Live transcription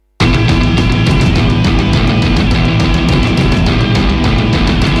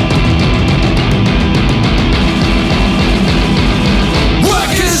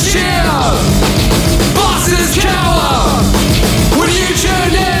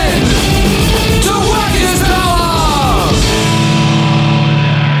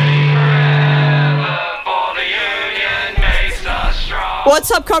What's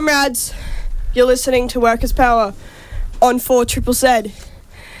up, comrades? You're listening to Workers' Power on 4ZZZ.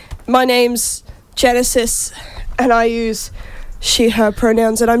 My name's Genesis, and I use she, her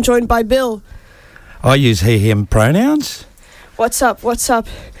pronouns, and I'm joined by Bill. I use he, him pronouns. What's up?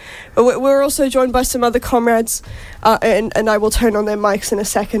 We're also joined by some other comrades, and I will turn on their mics in a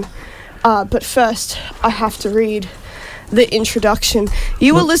second. But first, I have to read the introduction.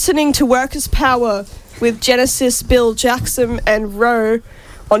 You are listening to Workers' Power with Genesis, Bill, Jackson, and Ro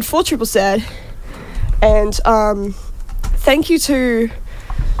on 4ZZZ. And thank you to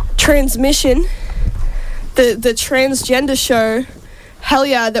Transmission, the transgender show. Hell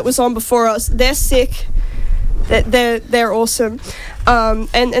yeah, that was on before us. They're sick. They're awesome.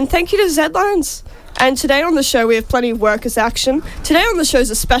 And thank you to Zlines. And today on the show we have plenty of workers' action. Today on the show is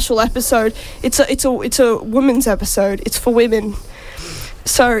a special episode. It's a women's episode. It's for women.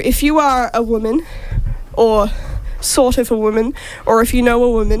 So if you are a woman, or sort of a woman, or if you know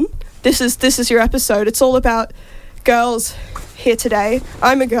a woman, this is your episode. It's all about girls here today.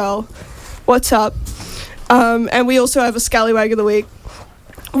 I'm a girl. What's up? And we also have a scallywag of the week.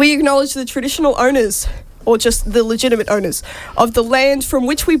 We acknowledge the traditional owners, or just the legitimate owners, of the land from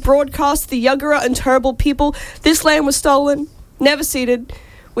which we broadcast, the Yuggera and Turrbal people. This land was stolen, never ceded.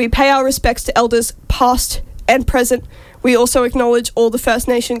 We pay our respects to elders past and present. We also acknowledge all the First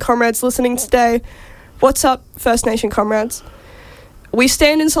Nation comrades listening today. What's up, First Nation comrades? We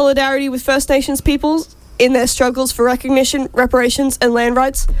stand in solidarity with First Nations peoples in their struggles for recognition, reparations, and land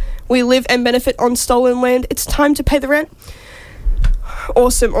rights. We live and benefit on stolen land. It's time to pay the rent.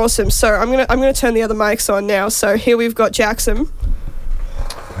 Awesome. So I'm gonna turn the other mics on now. So here we've got Jackson.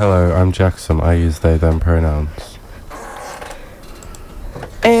 Hello, I'm Jackson. I use they, them pronouns.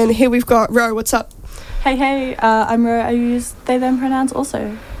 And here we've got Ro. What's up? Hey, I'm Ro. I use they, them pronouns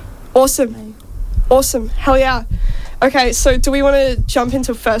also. Awesome. Hell yeah. Okay, so do we want to jump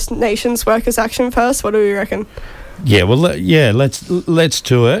into First Nations workers' action first? What do we reckon? Yeah, well, let's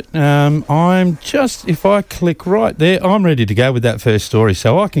do it. I'm just, if I click right there, I'm ready to go with that first story,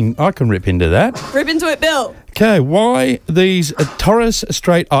 so I can rip into that. Rip into it, Bill. Okay, why these Torres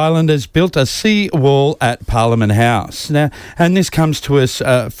Strait Islanders built a sea wall at Parliament House. Now, and this comes to us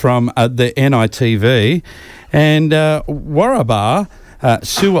from the NITV, and Warraba,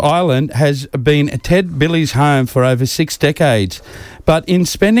 Sue Island has been Ted Billy's home for over 6 decades. But in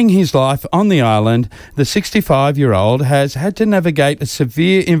spending his life on the island, the 65-year-old has had to navigate a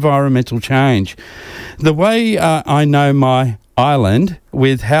severe environmental change. The way I know my island,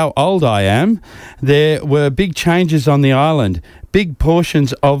 with how old I am, there were big changes on the island. Big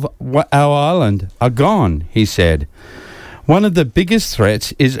portions of our island are gone, he said. One of the biggest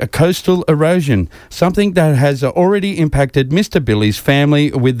threats is a coastal erosion, something that has already impacted Mr. Billy's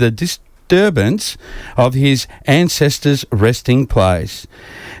family with the disturbance of his ancestors' resting place.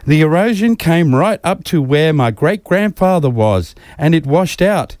 The erosion came right up to where my great-grandfather was, and it washed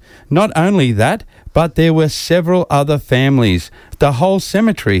out. Not only that, but there were several other families, the whole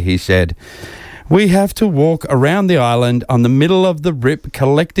cemetery, he said. We have to walk around the island on the middle of the rip,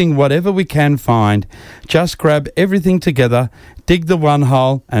 collecting whatever we can find. Just grab everything together, dig the one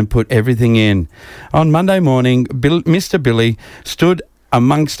hole and put everything in. On Monday morning, Mr. Billy stood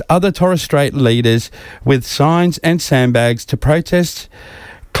amongst other Torres Strait leaders with signs and sandbags to protest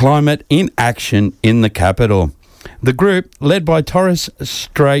climate inaction in the capital. The group, led by the Torres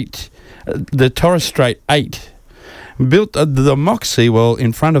Strait 8, built the mock seawall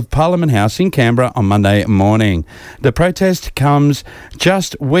in front of Parliament House in Canberra on Monday morning. The protest comes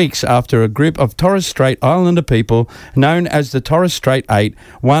just weeks after a group of Torres Strait Islander people, known as the Torres Strait 8,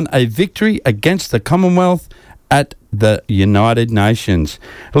 won a victory against the Commonwealth at the United Nations.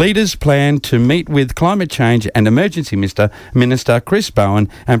 Leaders plan to meet with Climate Change and Emergency Minister Chris Bowen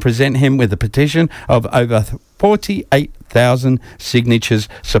and present him with a petition of over 48,000 signatures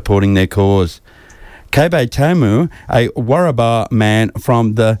supporting their cause. Kebe Tamu, a Warraba man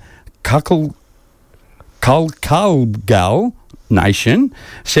from the Kalkalgal Nation,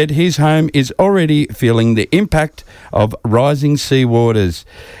 said his home is already feeling the impact of rising sea waters.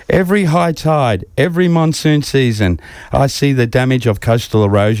 Every high tide, every monsoon season, I see the damage of coastal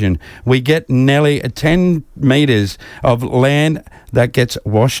erosion. We get nearly 10 metres of land that gets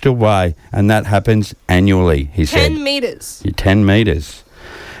washed away, and that happens annually, he said. 10 metres? 10 metres.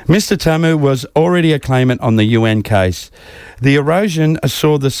 Mr. Tamu was already a claimant on the UN case. The erosion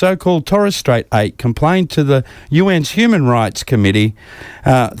saw the so-called Torres Strait 8 complain to the UN's Human Rights Committee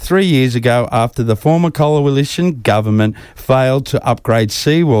 3 years ago after the former coalition government failed to upgrade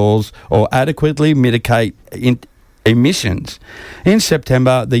seawalls or adequately mitigate emissions. In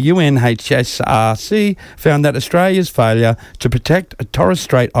September, the UNHCR found that Australia's failure to protect Torres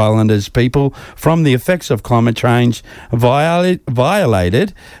Strait Islanders people from the effects of climate change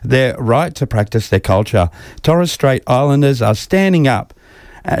violated their right to practice their culture. Torres Strait Islanders are standing up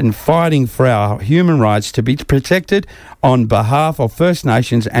and fighting for our human rights to be protected on behalf of First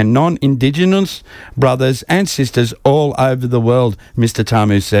Nations and non-Indigenous brothers and sisters all over the world, Mr.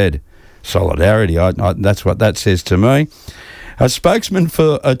 Tamu said. Solidarity, that's what that says to me. A spokesman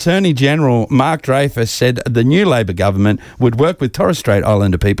for Attorney General Mark Dreyfus said the new Labor government would work with Torres Strait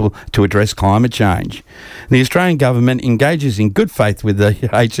Islander people to address climate change. The Australian government engages in good faith with the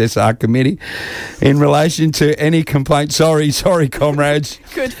HSR committee in relation to any complaint. Sorry, comrades.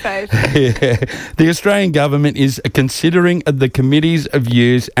 Good faith. Yeah. The Australian government is considering the committee's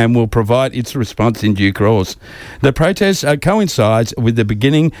views and will provide its response in due course. The protest coincides with the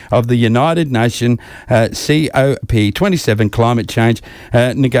beginning of the United Nations COP27 climate change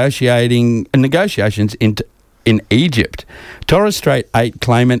negotiations in Egypt. Torres Strait 8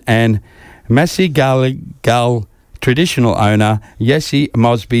 claimant and Masigal traditional owner Yessi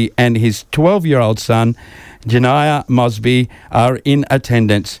Mosby and his 12-year-old son Janaya Mosby are in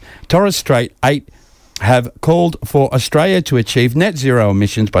attendance. Torres Strait 8 have called for Australia to achieve net zero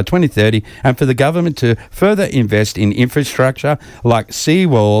emissions by 2030 and for the government to further invest in infrastructure like sea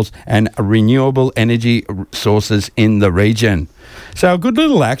walls and renewable energy sources in the region. So a good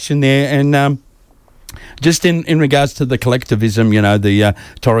little action there, and just in regards to the collectivism, the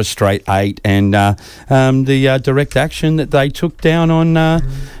Torres Strait 8 and the direct action that they took down on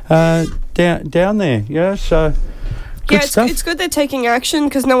down there. Yeah, so... Yeah, it's good they're taking action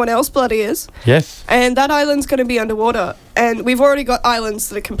because no one else bloody is. Yes. And that island's going to be underwater. And we've already got islands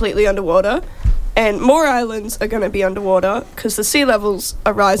that are completely underwater. And more islands are going to be underwater because the sea levels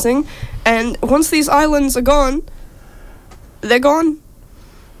are rising. And once these islands are gone, they're gone.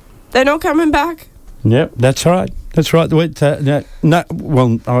 They're not coming back. Yep, that's right. That's right. I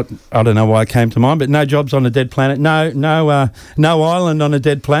don't know why it came to mind, but no jobs on a dead planet. No island on a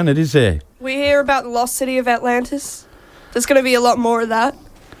dead planet, is there? We hear about the lost city of Atlantis. There's going to be a lot more of that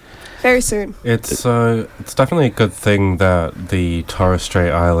very soon. It's definitely a good thing that the Torres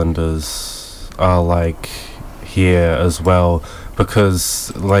Strait Islanders are here as well,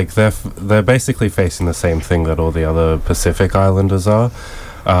 because they're basically facing the same thing that all the other Pacific Islanders are,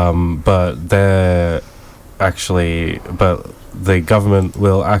 but the government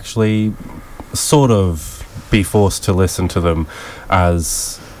will actually sort of be forced to listen to them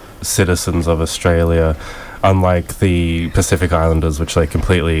as citizens of Australia, unlike the Pacific Islanders, which they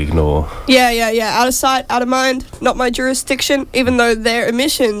completely ignore. Yeah. Out of sight, out of mind, not my jurisdiction, even though their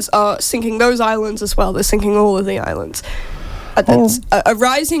emissions are sinking those islands as well. They're sinking all of the islands. A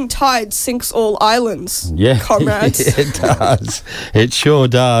rising tide sinks all islands, comrades. It does. It sure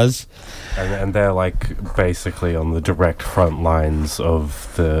does. And they're basically on the direct front lines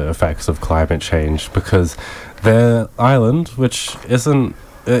of the effects of climate change, because their island, which isn't...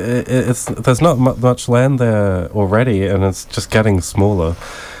 there's not much land there already, and it's just getting smaller.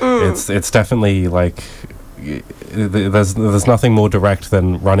 It's definitely there's nothing more direct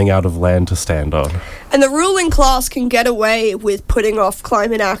than running out of land to stand on. And the ruling class can get away with putting off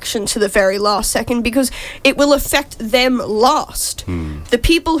climate action to the very last second because it will affect them last. The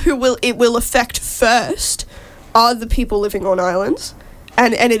people who it will affect first are the people living on islands,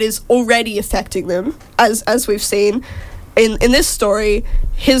 and it is already affecting them, as we've seen. In this story,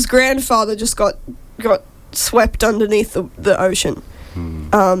 his grandfather just got swept underneath the ocean,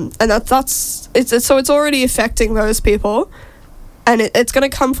 and it's already affecting those people, and it's going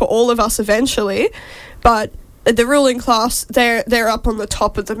to come for all of us eventually. But the ruling class, they're up on the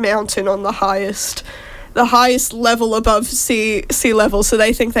top of the mountain on the highest level above sea level, so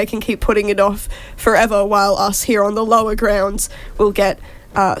they think they can keep putting it off forever, while us here on the lower grounds will get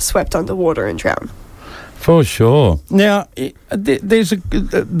swept underwater and drown. For sure. Now,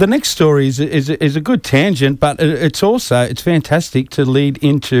 the next story is a good tangent, but it's fantastic to lead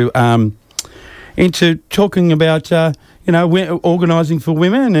into talking about organising for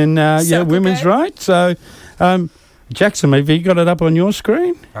women and women's rights. So, Jackson, have you got it up on your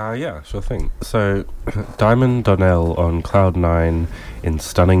screen? Yeah, sure thing. So, Diamond Donnell on Cloud 9 in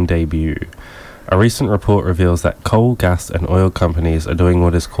stunning debut. A recent report reveals that coal, gas and oil companies are doing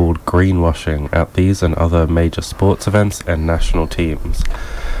what is called greenwashing at these and other major sports events and national teams.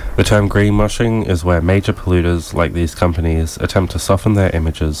 The term greenwashing is where major polluters like these companies attempt to soften their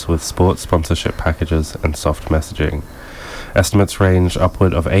images with sports sponsorship packages and soft messaging. Estimates range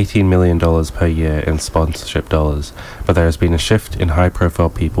upward of $18 million per year in sponsorship dollars, but there has been a shift in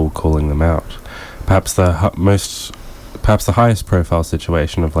high-profile people calling them out. Perhaps the most Perhaps the highest profile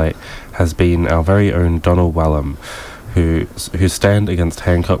situation of late has been our very own Donald Wallum, whose stand against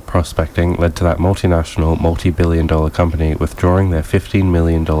Hancock prospecting led to that multinational, multi-billion-dollar company withdrawing their $15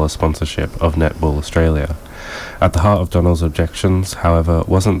 million sponsorship of Netball Australia. At the heart of Donald's objections, however,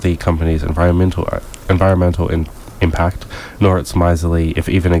 wasn't the company's environmental impact, nor its miserly, if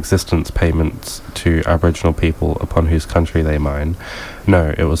even existence, payments to Aboriginal people upon whose country they mine.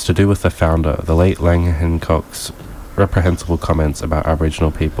 No, it was to do with the founder, the late Lang Hancock's reprehensible comments about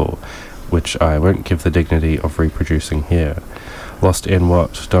Aboriginal people, which I won't give the dignity of reproducing here. Lost in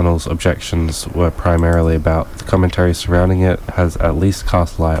what Donald's objections were primarily about, the commentary surrounding it has at least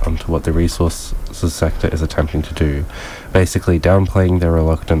cast light onto what the resources sector is attempting to do, basically downplaying their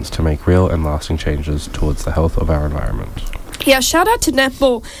reluctance to make real and lasting changes towards the health of our environment. Yeah, shout out to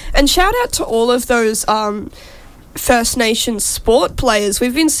netball, and shout out to all of those First Nations sport players.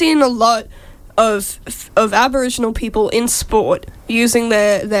 We've been seeing a lot of Aboriginal people in sport using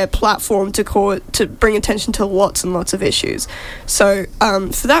their platform to bring attention to lots and lots of issues. So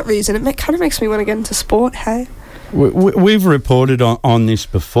for that reason, it kind of makes me want to get into sport, hey? We've reported on this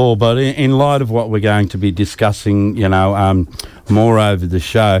before, but in light of what we're going to be discussing, more over the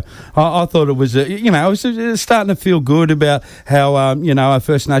show, I thought it was, I was starting to feel good about how, a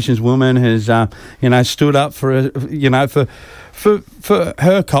First Nations woman has, stood up for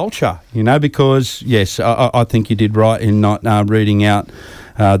her culture, because, yes, I think you did right in not reading out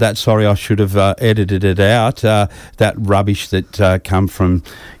that. Sorry, I should have edited it out. That rubbish that come from,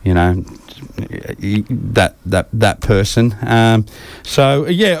 that person. So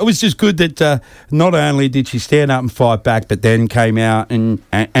yeah, it was just good that not only did she stand up and fight back, but then came out and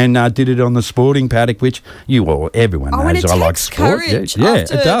did it on the sporting paddock, which everyone knows. I like sport. Courage yeah,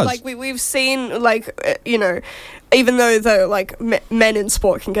 after, it does. Like we've seen, even though men in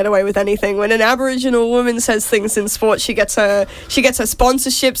sport can get away with anything, when an Aboriginal woman says things in sport, she gets her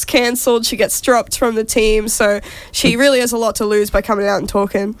sponsorships cancelled, she gets dropped from the team, so she really has a lot to lose by coming out and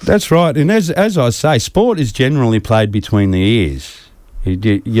talking. That's right, and as I say, sport is generally played between the ears.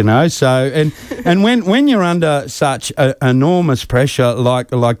 So and when you're under such enormous pressure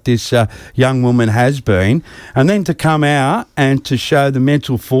like this young woman has been, and then to come out and to show the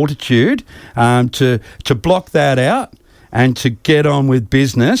mental fortitude to block that out and to get on with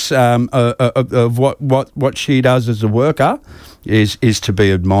business of what she does as a worker is to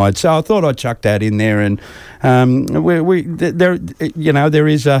be admired. So I thought I'd chuck that in there, and there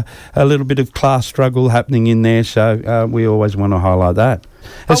is a little bit of class struggle happening in there, so we always want to highlight that.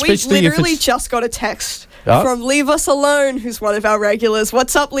 We literally just got a text from Leave Us Alone, who's one of our regulars.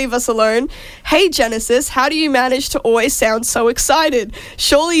 What's up, Leave Us Alone? Hey, Genesis, how do you manage to always sound so excited?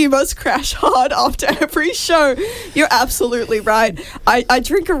 Surely you must crash hard after every show. You're absolutely right. I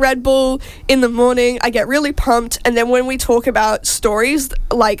drink a Red Bull in the morning, I get really pumped, and then when we talk about stories,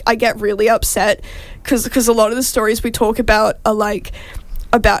 I get really upset because a lot of the stories we talk about are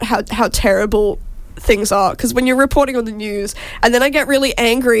about how terrible things are, because when you're reporting on the news and then I get really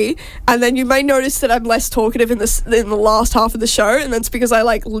angry, and then you may notice that I'm less talkative in the last half of the show, and that's because I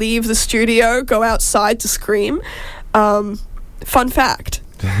leave the studio, go outside to scream. Fun fact.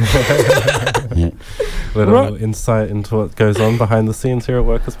 Little insight into what goes on behind the scenes here at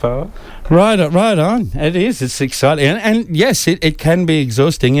Workers' Power. Right on. It is. It's exciting, and yes, it can be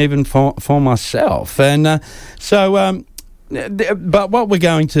exhausting even for myself, and so. But what we're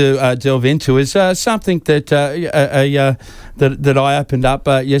going to delve into is something that I opened up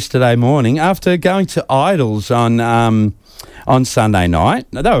yesterday morning after going to Idols on Sunday night.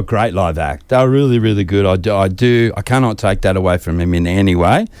 They were a great live act. They were really, really good. I cannot take that away from him in any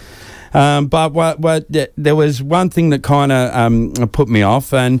way. But there was one thing that kind of put me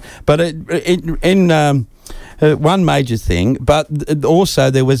off, one major thing, but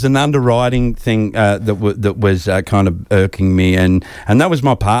also there was an underwriting thing that was kind of irking me, and that was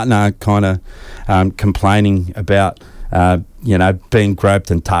my partner kind of complaining about being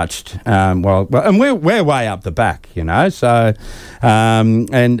groped and touched. And we're way up the back, So,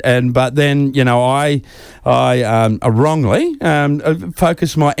 but then I wrongly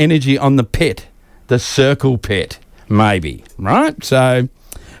focused my energy on the pit, the circle pit, maybe, right? So,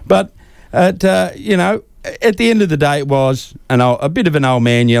 but at the end of the day, it was a bit of an old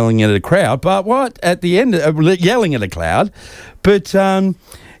man yelling at a crowd. But at the end, yelling at a crowd. But I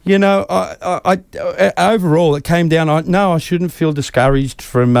overall, it came down. I shouldn't feel discouraged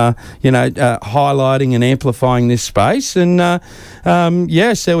from highlighting and amplifying this space. And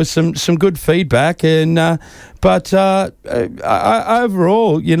yes, there was some good feedback. And but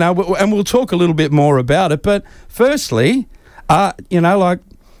overall, and we'll talk a little bit more about it. But firstly,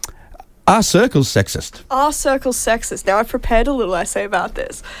 Are circles sexist? Are circles sexist? Now, I've prepared a little essay about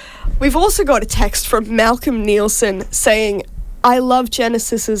this. We've also got a text from Malcolm Nielsen saying, I love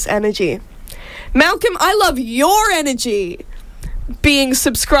Genesis's energy. Malcolm, I love your energy. Being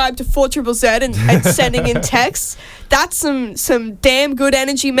subscribed to 4ZZZ and sending in texts. That's some damn good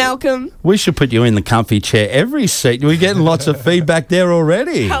energy, Malcolm. We should put you in the comfy chair every seat. We're getting lots of feedback there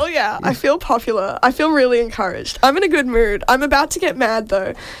already. Hell yeah. I feel popular. I feel really encouraged. I'm in a good mood. I'm about to get mad,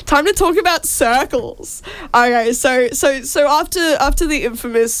 though. Time to talk about circles. Okay, so after the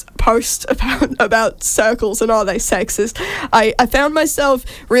infamous post about circles and are they sexist, I found myself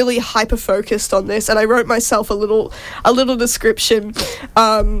really hyper-focused on this, and I wrote myself a little description.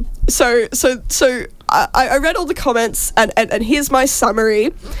 So I read all the comments and here's my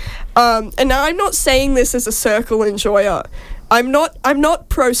summary. And now I'm not saying this as a circle enjoyer. I'm not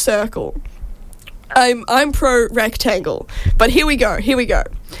pro circle. I'm pro rectangle. But here we go.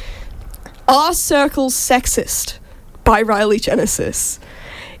 Are circles sexist? By Riley Genesis.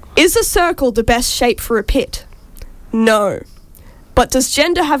 Is a circle the best shape for a pit? No. But does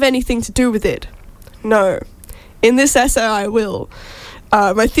gender have anything to do with it? No. In this essay I will.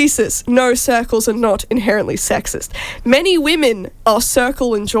 My thesis, no, circles are not inherently sexist. Many women are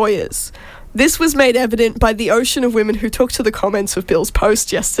circle enjoyers. This was made evident by the ocean of women who took to the comments of Bill's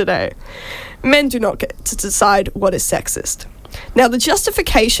post yesterday. Men do not get to decide what is sexist. Now, the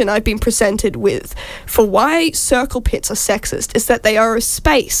justification I've been presented with for why circle pits are sexist is that they are a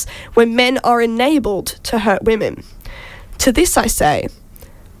space where men are enabled to hurt women. To this I say,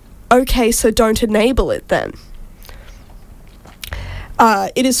 okay, so don't enable it then.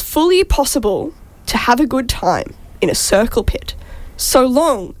 It is fully possible to have a good time in a circle pit, so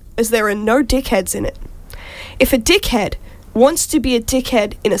long as there are no dickheads in it. If a dickhead wants to be a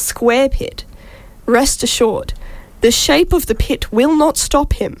dickhead in a square pit, rest assured, the shape of the pit will not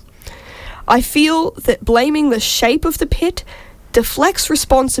stop him. I feel that blaming the shape of the pit deflects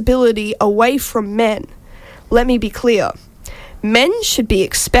responsibility away from men. Let me be clear. Men should be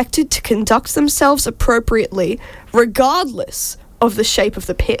expected to conduct themselves appropriately, regardless of the shape of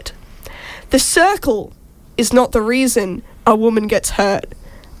the pit. The circle is not the reason a woman gets hurt.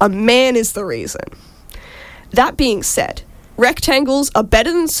 A man is the reason. That being said, rectangles are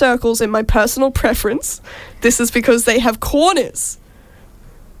better than circles in my personal preference. This is because they have corners.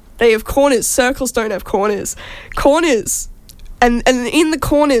 They have corners. Circles don't have corners. Corners. And in the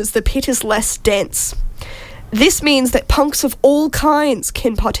corners, the pit is less dense. This means that punks of all kinds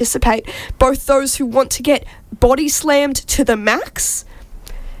can participate, both those who want to get body slammed to the max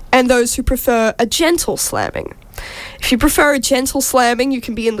and those who prefer a gentle slamming. If you prefer a gentle slamming, you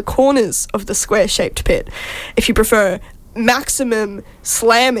can be in the corners of the square-shaped pit. If you prefer maximum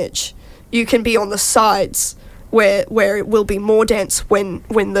slammage, you can be on the sides where it will be more dense when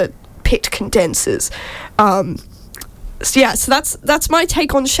the pit condenses. So that's my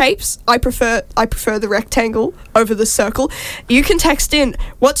take on shapes. I prefer the rectangle over the circle. You can text in,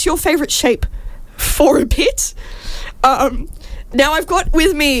 what's your favourite shape for a pit? Now I've got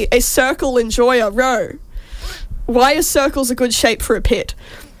with me a circle enjoyer, Ro. Why are circles a good shape for a pit?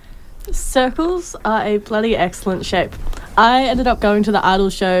 Circles are a bloody excellent shape. I ended up going to the Idol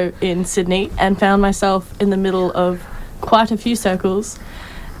show in Sydney and found myself in the middle of quite a few circles.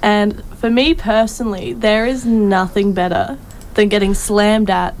 And for me personally, there is nothing better than getting slammed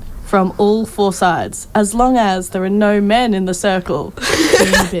at from all four sides, as long as there are no men in the circle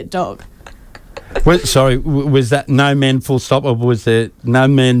being a bit dog. Sorry, was that no men full stop, or was there no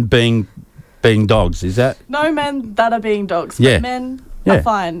men being dogs? Is that? No men that are being dogs, yeah. But men are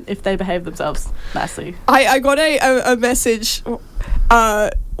fine if they behave themselves nicely. I got a message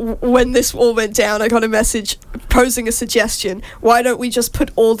when this all went down. I got a message posing a suggestion. Why don't we just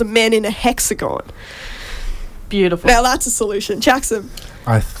put all the men in a hexagon? Beautiful. Now that's a solution. Jackson.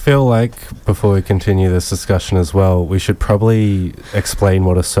 I feel like before we continue this discussion as well, we should probably explain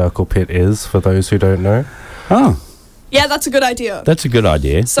what a circle pit is for those who don't know. Oh. Yeah, that's a good idea. That's a good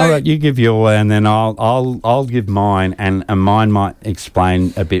idea. So, all right, you give your, and then I'll give mine, and mine might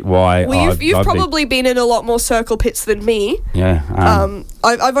explain a bit why. Well, you've probably been in a lot more circle pits than me. Yeah.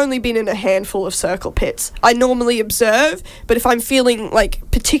 I've only been in a handful of circle pits. I normally observe, but if I'm feeling like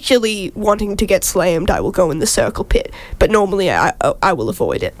particularly wanting to get slammed, I will go in the circle pit. But normally I will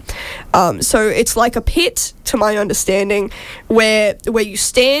avoid it. So it's like a pit, to my understanding, where you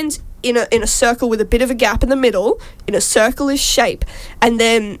stand in a circle with a bit of a gap in the middle, in a circle-ish shape, and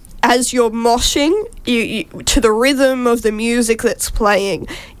then as you're moshing, you to the rhythm of the music that's playing,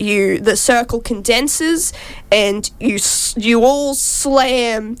 the circle condenses, and you all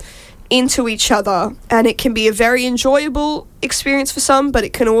slam into each other, and it can be a very enjoyable experience for some, but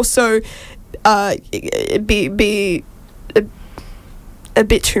it can also be a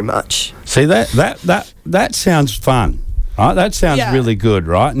bit too much. See, that sounds fun, right? That sounds really good,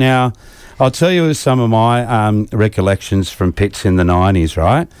 right? Now, I'll tell you some of my recollections from pits in the 90s,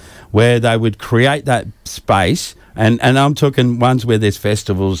 right, where they would create that space. And I'm talking ones where there's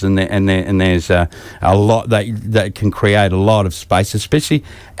festivals and there's a lot that can create a lot of space, especially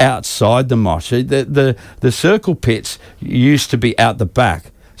outside the mosh. The circle pits used to be out the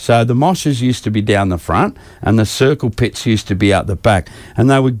back. So the moshes used to be down the front and the circle pits used to be out the back, and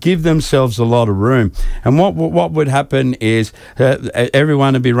they would give themselves a lot of room. And what would happen is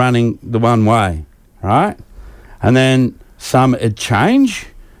everyone would be running the one way, right? And then some would change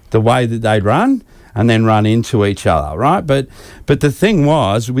the way that they'd run and then run into each other, right? But the thing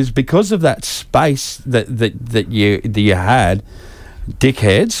was because of that space that you had,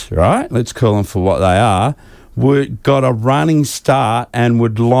 dickheads, right? Let's call them for what they are. Got a running start and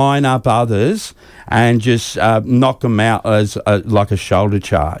would line up others and just knock them out as like a shoulder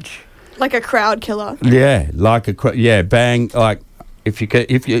charge, like a crowd killer. Yeah, bang. Like if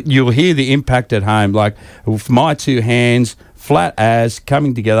you'll hear the impact at home. Like with my two hands flat as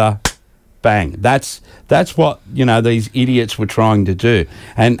coming together. Bang. That's what, these idiots were trying to do.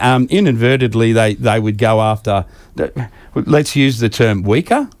 And inadvertently, they would go after, let's use the term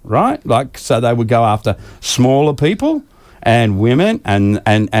weaker, right? Like, so they would go after smaller people and women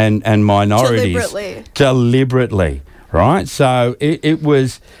and minorities. Deliberately, right? So they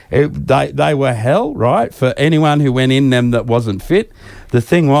were hell, right? For anyone who went in them that wasn't fit. The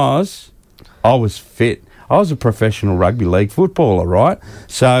thing was, I was fit. I was a professional rugby league footballer, right?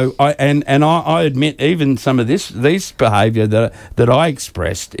 So I admit even some of this behaviour that I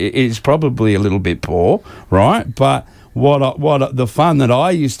expressed is probably a little bit poor, right? But the fun that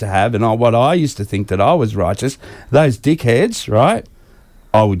I used to have and what I used to think that I was righteous, those dickheads, right?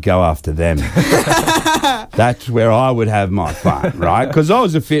 I would go after them. That's where I would have my fun, right? Because I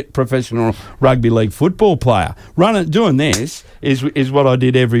was a fit professional rugby league football player. Doing this is what I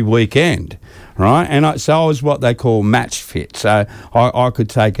did every weekend, right? And so I was what they call match fit, so I could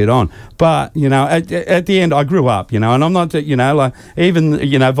take it on. But, at the end, I grew up, and I'm not,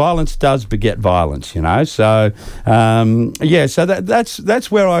 violence does beget violence, so, so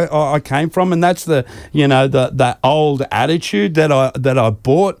that's where I came from, and that's the old attitude that I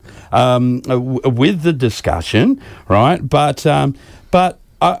bought with the discussion, right? But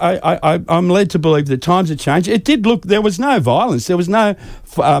I'm led to believe that times have changed. It did look, there was no violence. There was no,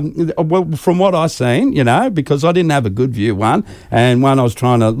 from what I've seen, because I didn't have a good view, and I was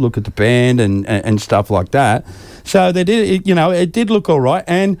trying to look at the band and stuff like that. So it did look all right.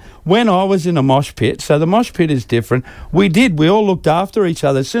 And when I was in a mosh pit, so the mosh pit is different, we all looked after each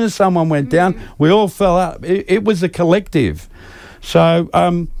other. As soon as someone went down, we all fell out. It was a collective. So,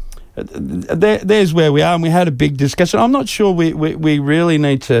 there's where we are, and we had a big discussion. I'm not sure we really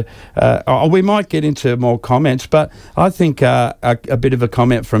need to. We might get into more comments, but I think a bit of a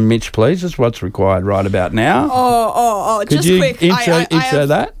comment from Mitch, please, is what's required right about now. Could just you quick intro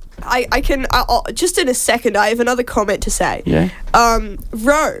that? I can just in a second. I have another comment to say. Yeah.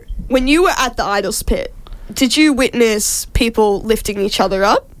 Ro, when you were at the Idols pit, did you witness people lifting each other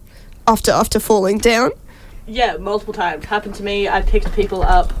up after falling down? Yeah, multiple times. Happened to me. I picked people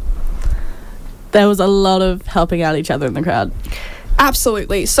up. There was a lot of helping out each other in the crowd.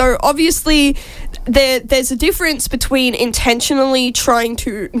 Absolutely. So obviously there's a difference between intentionally trying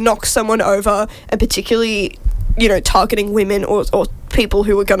to knock someone over and particularly, targeting women or people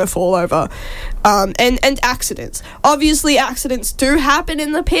who are going to fall over, and accidents. Obviously accidents do happen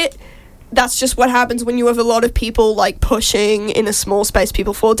in the pit. That's just what happens when you have a lot of people pushing in a small space.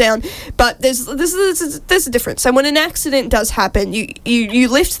 People fall down, but there's a difference. So when an accident does happen, you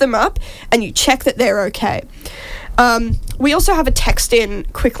lift them up and you check that they're okay. We also have a text in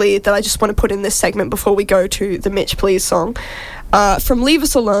quickly that I just want to put in this segment before we go to the Mitch Please song, from Leave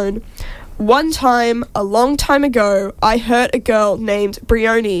Us Alone. One time, a long time ago, I hurt a girl named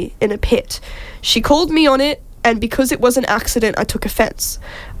Brioni in a pit. She called me on it, and because it was an accident, I took offence.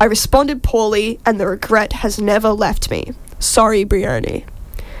 I responded poorly, and the regret has never left me. Sorry, Brioni.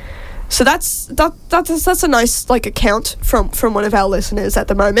 So that's a nice account from one of our listeners at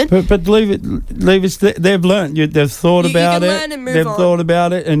the moment. But leave us. They've learnt. They've thought about it. Learn and move they've on. Thought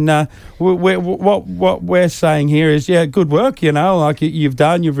about it, and what we're saying here is, good work. You've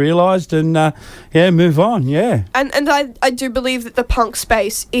done, you've realised, and move on. Yeah. And I do believe that the punk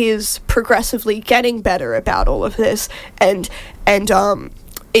space is progressively getting better about all of this, and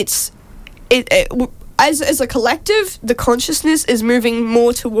as a collective, the consciousness is moving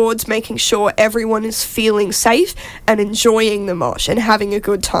more towards making sure everyone is feeling safe and enjoying the mosh and having a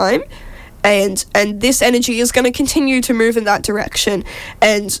good time. And this energy is going to continue to move in that direction.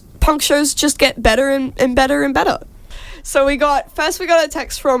 And punk shows just get better and better and better. So we got a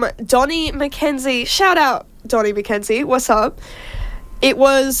text from Donnie McKenzie. Shout out, Donnie McKenzie. What's up? It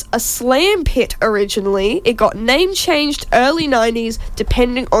was a slam pit originally. It got name changed early 90s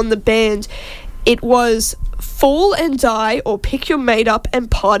depending on the band. It was Fall and Die or Pick Your Mate Up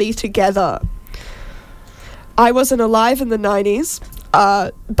and Party Together. I wasn't alive in the 90s,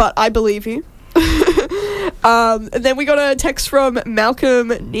 but I believe you. And then we got a text from Malcolm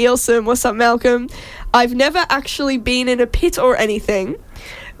Nielsen. What's up, Malcolm? I've never actually been in a pit or anything,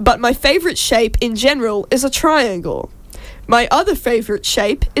 but my favourite shape in general is a triangle. My other favourite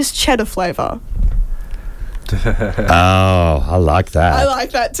shape is cheddar flavour. Oh, I like that. I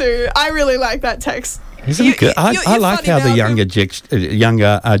like that too. I really like that text. Isn't it good? I like how the younger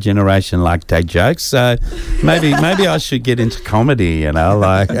generation like take jokes. So maybe I should get into comedy.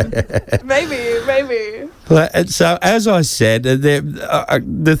 Like maybe. So as I said,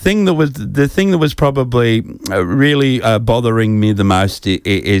 the thing that was probably really bothering me the most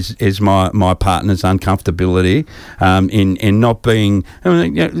is my partner's uncomfortability in not being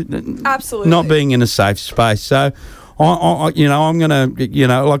absolutely not being in a safe space. So. I'm gonna,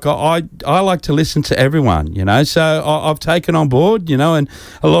 I like to listen to everyone, So I've taken on board, and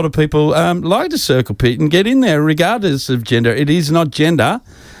a lot of people like to circle pit and get in there regardless of gender. It is not gender,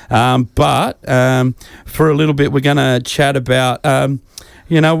 but for a little bit we're going to chat about,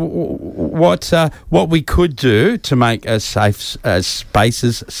 what we could do to make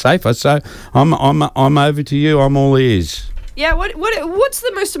spaces safer. So I'm over to you. I'm all ears. Yeah. What's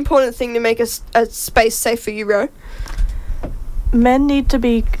the most important thing to make a space safe for you, Ro? Men need to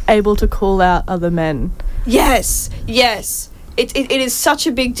be able to call out other men. Yes. It is such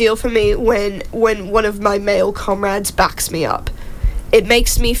a big deal for me when one of my male comrades backs me up. It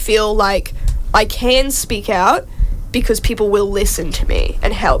makes me feel like I can speak out because people will listen to me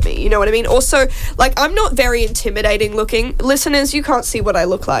and help me. You know what I mean? Also, I'm not very intimidating looking. Listeners, you can't see what I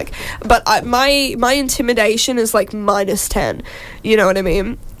look like, but my intimidation is -10. You know what I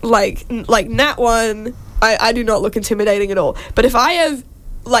mean? Like Nat 1. I do not look intimidating at all. But if I have,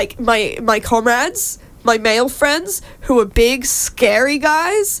 my comrades, my male friends, who are big, scary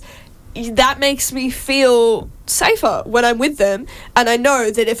guys, that makes me feel safer when I'm with them. And I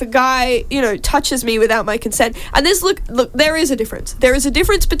know that if a guy, touches me without my consent, and look, there is a difference. There is a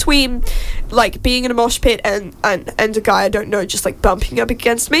difference between, being in a mosh pit and a guy I don't know just, bumping up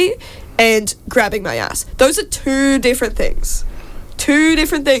against me and grabbing my ass. Those are two different things. Two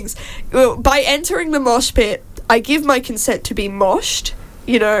different things. By entering the mosh pit, I give my consent to be moshed,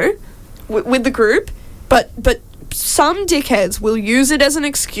 with the group, but some dickheads will use it as an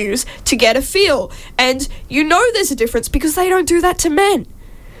excuse to get a feel, and there's a difference because they don't do that to men.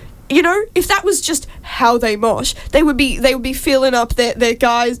 If that was just how they mosh, they would be feeling up their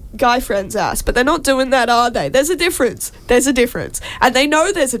guy friend's ass, but they're not doing that, are they? There's a difference, and they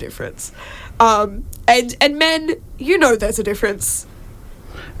know there's a difference. And men, there's a difference.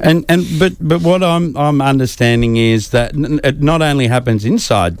 But what I'm understanding is that it not only happens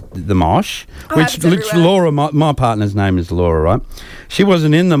inside the mosh, which Laura, my partner's name is Laura, right? She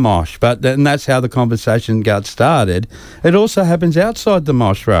wasn't in the mosh, and that's how the conversation got started. It also happens outside the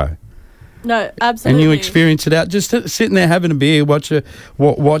mosh, Ro. No, absolutely. And you experience it out just sitting there having a beer, watch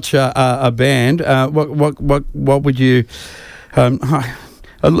a band. What would you?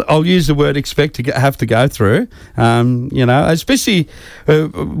 I'll use the word expect to have to go through, especially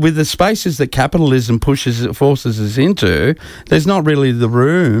with the spaces that capitalism forces us into. There's not really the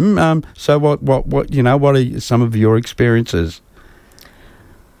room. So what are some of your experiences?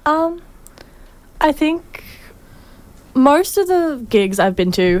 I think most of the gigs I've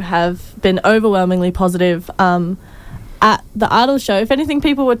been to have been overwhelmingly positive. At the Idol show, if anything,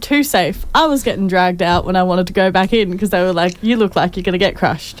 people were too safe. I was getting dragged out when I wanted to go back in because they were like, you look like you're going to get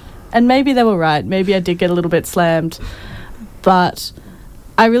crushed. And maybe they were right. Maybe I did get a little bit slammed. But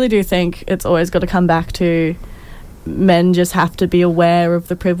I really do think it's always got to come back to men just have to be aware of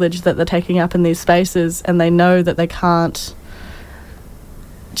the privilege that they're taking up in these spaces, and they know that they can't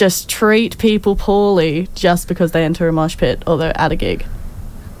just treat people poorly just because they enter a mosh pit or they're at a gig.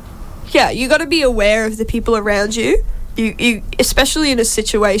 Yeah, you got to be aware of the people around you. You especially in a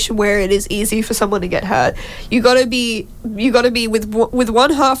situation where it is easy for someone to get hurt. You got to be with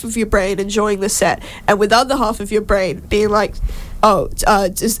one half of your brain enjoying the set, and with the other half of your brain being like,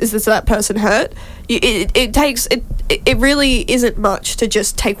 is this that person hurt? It really isn't much to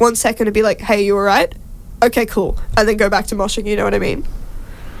just take 1 second and be like, hey, you all right? okay, cool, and then go back to moshing. You know what I mean?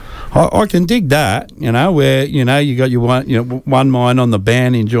 I can dig that, where you got your one mind on the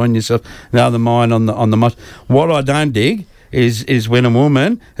band enjoying yourself, the other mind on the mosh. What I don't dig is when a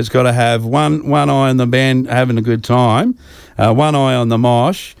woman has got to have one eye on the band having a good time, one eye on the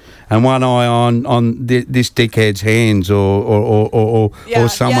mosh, and one eye on this dickhead's hands or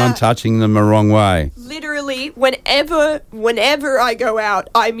someone touching them the wrong way. Literally, whenever I go out,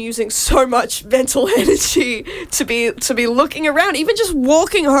 I'm using so much mental energy to be looking around, even just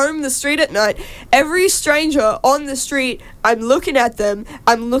walking home the street at night. Every stranger on the street, I'm looking at them.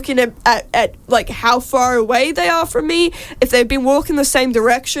 I'm looking at like how far away they are from me. If they've been walking the same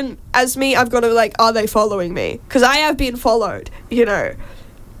direction as me, I've got to like, are they following me? Because I have been followed,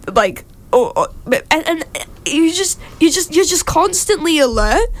 like, and you're just constantly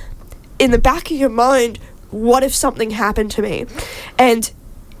alert in the back of your mind. What if something happened to me? And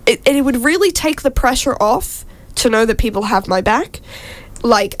it would really take the pressure off to know that people have my back.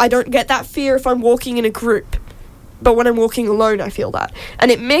 Like, I don't get that fear if I'm walking in a group, but when I'm walking alone, I feel that. And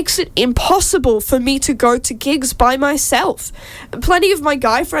it makes it impossible for me to go to gigs by myself. Plenty of my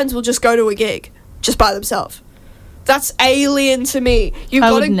guy friends will just go to a gig just by themselves. That's alien to me. You've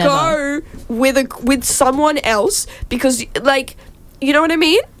got to go with someone else because, like, you know what I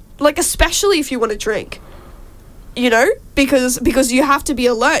mean? Like, especially if you want to drink, because you have to be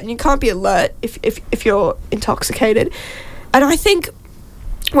alert, and you can't be alert if you're intoxicated. And I think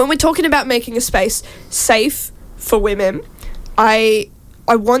when we're talking about making a space safe for women, I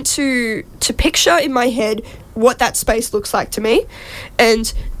want to picture in my head what that space looks like to me,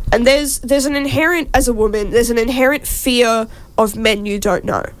 and there's an inherent, as a woman, there's an inherent fear of men you don't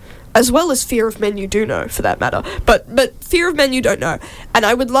know, as well as fear of men you do know, for that matter. But fear of men you don't know. And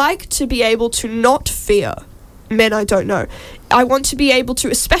I would like to be able to not fear men I don't know. I want to be able to,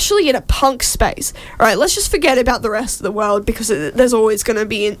 especially in a punk space. All right, let's just forget about the rest of the world because there's always going to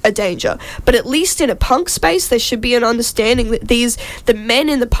be a danger. But at least in a punk space, there should be an understanding that the men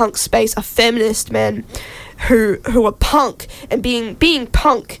in the punk space are feminist men who are punk, and being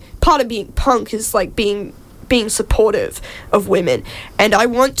punk, part of being punk is like being supportive of women. And I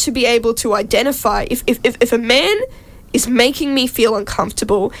want to be able to identify if a man is making me feel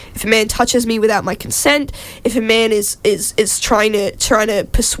uncomfortable, if a man touches me without my consent, if a man is trying to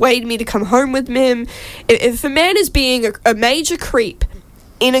persuade me to come home with him, if a man is being a major creep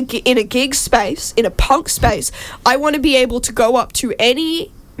in a gig space, in a punk space, I want to be able to go up to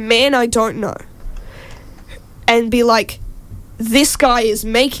any man I don't know and be like, this guy is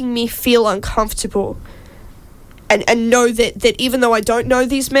making me feel uncomfortable, and know that even though I don't know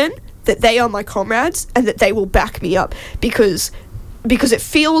these men, that they are my comrades and that they will back me up because it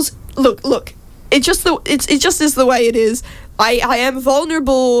feels, look, it just is the way it is. I am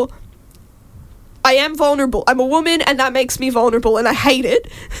vulnerable. I'm a woman, and that makes me vulnerable, and I hate it,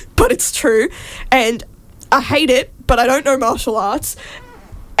 but it's true. And I hate it, but I don't know martial arts.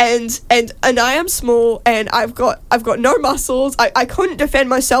 And I am small, and I've got no muscles. I couldn't defend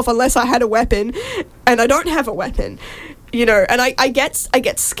myself unless I had a weapon, and I don't have a weapon, and I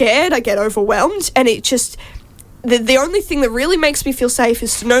get scared, I get overwhelmed, and it just, the only thing that really makes me feel safe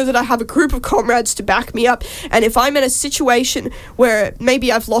is to know that I have a group of comrades to back me up. And if I'm in a situation where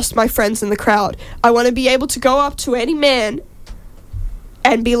maybe I've lost my friends in the crowd, I want to be able to go up to any man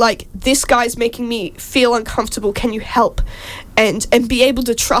and be like, this guy's making me feel uncomfortable, can you help? And be able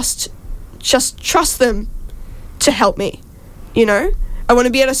to trust them to help me, I want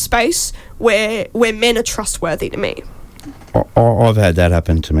to be in a space where men are trustworthy to me. I've had that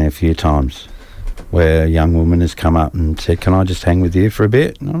happen to me a few times, where a young woman has come up and said, can I just hang with you for a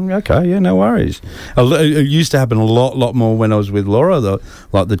bit? And I'm like, okay, yeah, no worries. It used to happen a lot more when I was with Laura,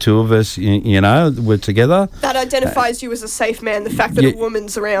 like the two of us, were together. That identifies you as a safe man, the fact that a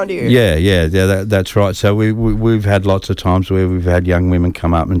woman's around you. Yeah, that's right. So we've had lots of times where we've had young women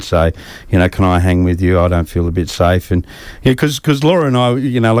come up and say, can I hang with you? I don't feel a bit safe. And because Laura and I,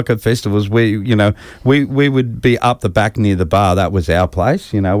 like at festivals, we would be up the back near the bar. That was our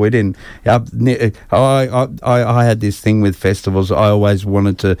place. We didn't up near. I had this thing with festivals. I always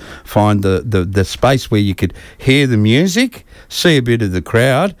wanted to find the space where you could hear the music, see a bit of the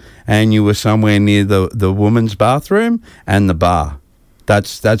crowd, and you were somewhere near the woman's bathroom and the bar.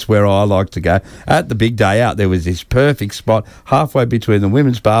 That's where I like to go. At the big day out, there was this perfect spot halfway between the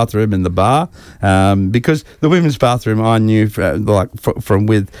women's bathroom and the bar, because the women's bathroom I knew from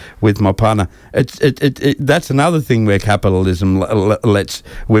with my partner. That's another thing where capitalism lets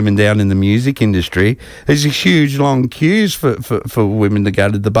women down in the music industry. There's a huge long queues for women to go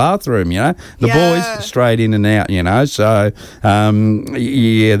to the bathroom. The boys straight in and out. So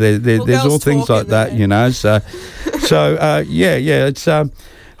there's all things like that. It's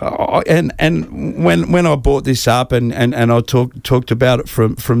and when I brought this up and I talked about it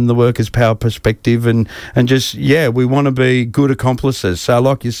from the workers' power perspective and just we want to be good accomplices. So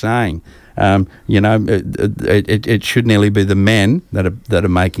like you're saying, it should nearly be the men that are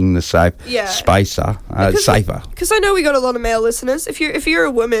making the safer. Because I know we got a lot of male listeners. If you're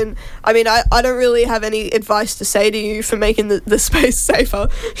a woman, I mean, I don't really have any advice to say to you for making the space safer.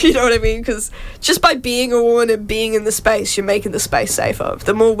 You know what I mean? Because just by being a woman and being in the space, you're making the space safer.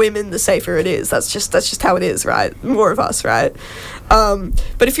 The more women, the safer it is. That's just how it is, right? More of us, right?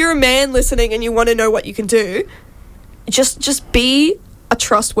 But if you're a man listening and you want to know what you can do, just be a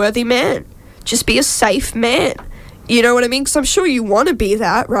trustworthy man. Just be a safe man. You know what I mean? Because I'm sure you want to be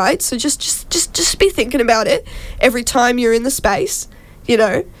that, right? So just be thinking about it every time you're in the space.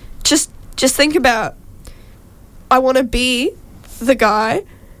 Just think about, I want to be the guy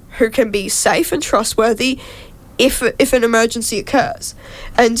who can be safe and trustworthy if an emergency occurs.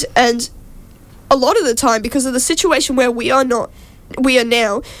 And a lot of the time, because of the situation where we are now,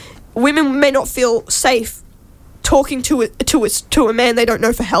 women may not feel safe talking to a man they don't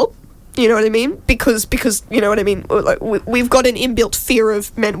know for help. You know what I mean? Because you know what I mean. Like, we've got an inbuilt fear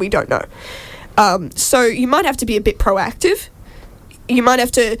of men we don't know. So you might have to be a bit proactive. You might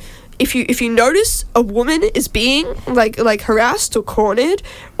have to, if you notice a woman is being like harassed or cornered,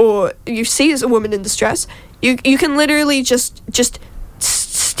 or you see as a woman in distress, you can literally just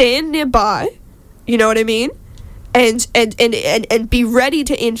stand nearby. You know what I mean? And be ready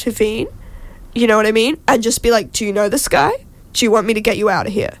to intervene. You know what I mean? And just be like, do you know this guy? Do you want me to get you out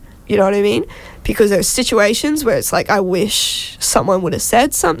of here? You know what I mean? Because there's situations where it's like, I wish someone would have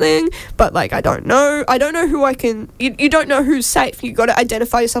said something, but like, I don't know who I can. You don't know who's safe. You got to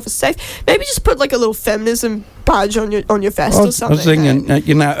identify yourself as safe. Maybe just put like a little feminism badge on your vest or something. I was thinking,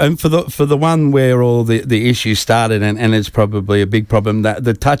 and for the one where all the issues started, and it's probably a big problem, that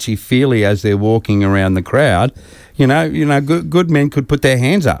the touchy feely as they're walking around the crowd. Good men could put their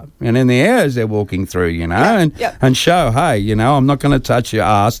hands up and in the air as they're walking through, and show, hey, I'm not going to touch your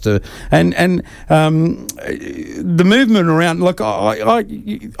ass. And the movement around, look,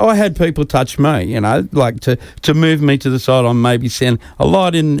 I had people touch me, like to move me to the side. I'm maybe send a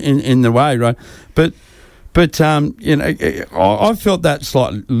lot in the way, right? But I felt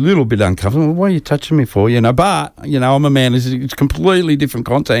that little bit uncomfortable. What are you touching me for? But I'm a man. It's a completely different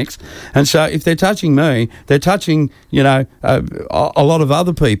context. And so if they're touching me, they're touching, a lot of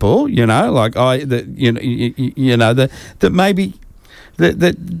other people. That maybe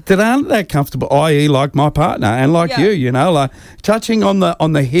that aren't that comfortable. I.e., like my partner and like you. Like touching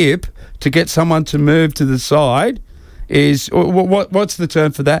on the hip to get someone to move to the side. What's the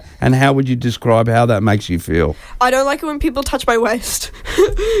term for that, and how would you describe how that makes you feel? I don't like it when people touch my waist.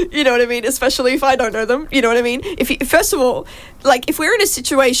 You know what I mean? Especially if I don't know them. You know what I mean? First of all, like if we're in a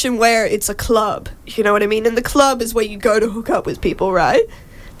situation where it's a club, you know what I mean? And the club is where you go to hook up with people, right?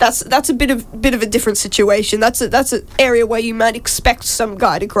 That's a bit of a different situation. That's an area where you might expect some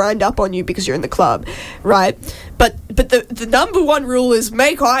guy to grind up on you because you're in the club, right? But the number one rule is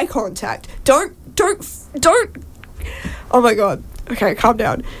make eye contact. Don't. Oh my god. Okay, calm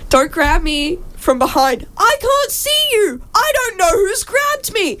down. Don't grab me from behind. I can't see you. I don't know who's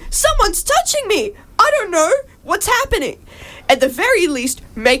grabbed me. Someone's touching me. I don't know what's happening. At the very least,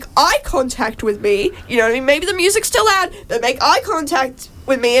 make eye contact with me. You know what I mean? Maybe the music's still loud, but make eye contact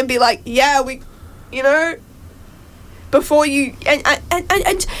with me and be like, yeah, we, before you and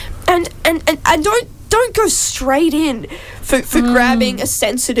don't go straight in for grabbing a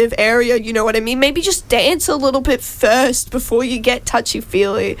sensitive area, you know what I mean? Maybe just dance a little bit first before you get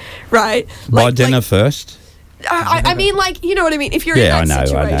touchy-feely, right? By dinner first? I mean, like, you know what I mean? If you're in that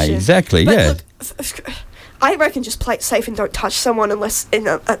situation. I know, exactly, but yeah. Look, I reckon just play it safe and don't touch someone unless,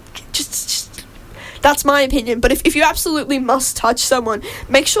 just that's my opinion. But if you absolutely must touch someone,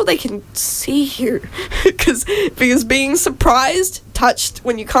 make sure they can see you, because being touched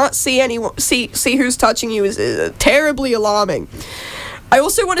when you can't see anyone, see who's touching you is terribly alarming. I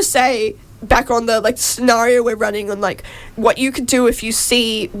also want to say, back on the scenario we're running on, what you could do if you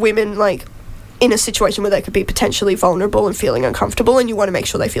see women in a situation where they could be potentially vulnerable and feeling uncomfortable, and you want to make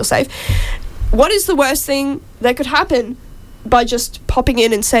sure they feel safe. What is the worst thing that could happen? popping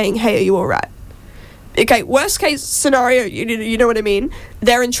in and saying, hey, are you all right? Okay, worst case scenario, you know what I mean?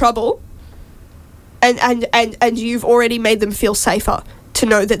 They're in trouble, and you've already made them feel safer to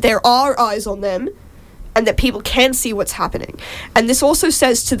know that there are eyes on them and that people can see what's happening. And this also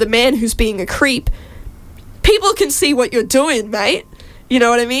says to the man who's being a creep, people can see what you're doing, mate. You know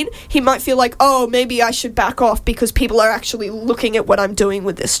what I mean? He might feel like, oh, maybe I should back off because people are actually looking at what I'm doing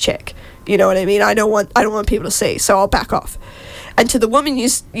with this chick. You know what I mean? I don't want people to see, so I'll back off. And to the woman,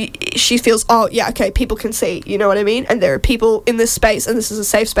 she feels, oh, yeah, okay, people can see. You know what I mean? And there are people in this space, and this is a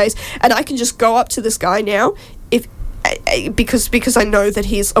safe space, and I can just go up to this guy now because I know that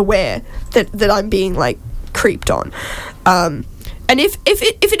he's aware that I'm being, like, creeped on. And if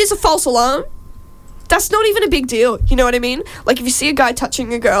it is a false alarm, that's not even a big deal, you know what I mean? Like, if you see a guy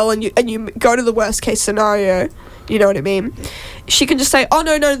touching a girl and you go to the worst case scenario, you know what I mean? She can just say, oh,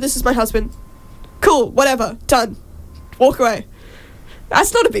 no, this is my husband. Cool, whatever, done. Walk away.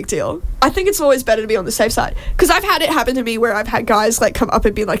 That's not a big deal. I think it's always better to be on the safe side. Because I've had it happen to me where I've had guys, like, come up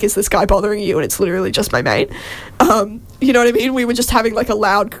and be like, is this guy bothering you? And it's literally just my mate. You know what I mean? We were just having, like, a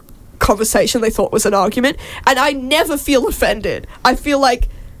loud conversation they thought was an argument. And I never feel offended. I feel like,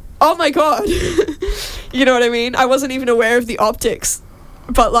 oh my God. You know what I mean? I wasn't even aware of the optics.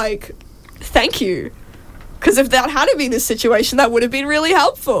 But, like, thank you. Because if that hadn't been this situation, that would have been really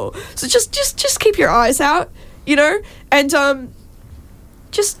helpful. So just keep your eyes out, you know? And,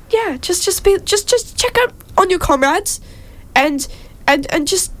 just check out on your comrades and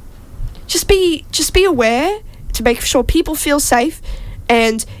just be aware to make sure people feel safe.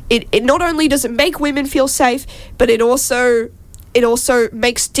 And it not only does it make women feel safe, but it also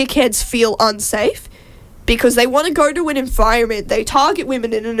makes dickheads feel unsafe because they want to go to an environment. They target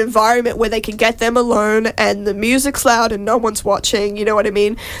women in an environment where they can get them alone and the music's loud and no one's watching, you know what I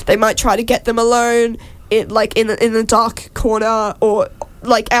mean? They might try to get them alone in the dark corner or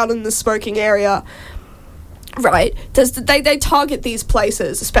like out in the smoking area, right? They target these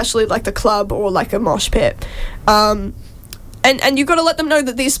places, especially like the club or like a mosh pit. And you've got to let them know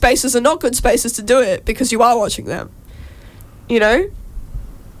that these spaces are not good spaces to do it because you are watching them. You know?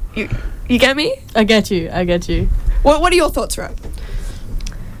 You get me? I get you. What are your thoughts, Ro?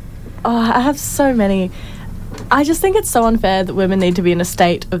 Oh, I have so many. I just think it's so unfair that women need to be in a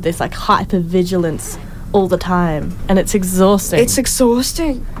state of this like hyper-vigilance all the time, and it's exhausting. It's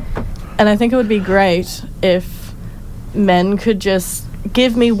exhausting. And I think it would be great if men could just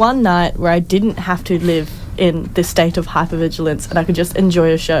give me one night where I didn't have to live in this state of hypervigilance and I could just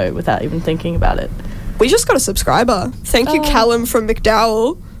enjoy a show without even thinking about it. We just got a subscriber. Thank you, Callum from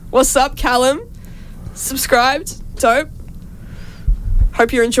McDowell. What's up, Callum? Subscribed. Dope.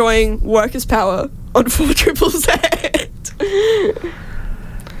 Hope you're enjoying Workers' Power on 4ZZZ.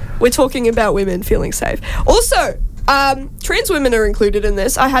 We're talking about women feeling safe. Also, trans women are included in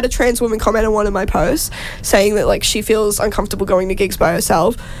this. I had a trans woman comment on one of my posts saying that like she feels uncomfortable going to gigs by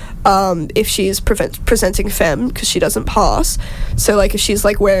herself if she's presenting femme because she doesn't pass. So like if she's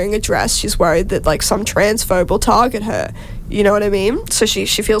like wearing a dress, she's worried that like some transphobe will target her. You know what I mean? So she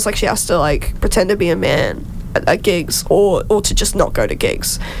feels like she has to like pretend to be a man at gigs or to just not go to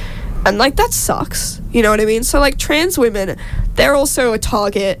gigs. And like that sucks. You know what I mean? So like trans women, they're also a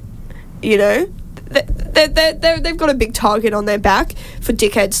target, you know? They've got a big target on their back for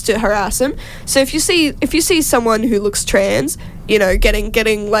dickheads to harass them. So if you see someone who looks trans, you know,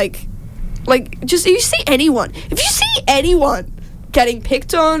 getting like just if you see anyone getting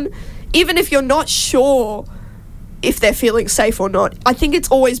picked on, even if you're not sure if they're feeling safe or not, I think it's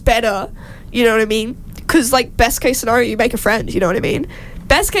always better, you know what I mean? Because like best case scenario, you make a friend, you know what I mean?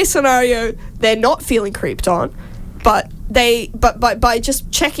 Best case scenario, they're not feeling creeped on, but by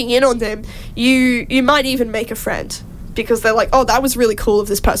just checking in on them, you might even make a friend because they're like, oh, that was really cool of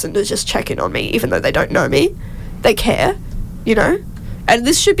this person to just check in on me, even though they don't know me. They care, you know? And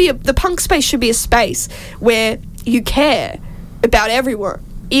this should be the punk space should be a space where you care about everyone.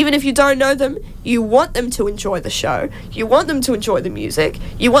 Even if you don't know them, you want them to enjoy the show. You want them to enjoy the music.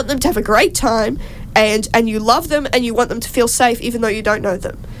 You want them to have a great time, and you love them, and you want them to feel safe even though you don't know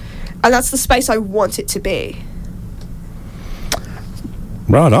them. And that's the space I want it to be.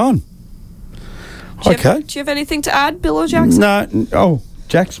 Right on. Okay. Do you have anything to add, Bill or Jackson? No. Oh,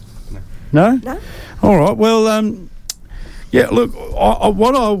 Jax? No? No? All right. Well, yeah, look,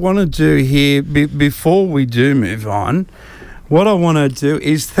 what I want to do here, before we do move on, what I want to do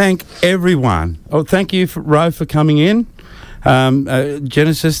is thank everyone. Oh, thank you, Ro, for coming in.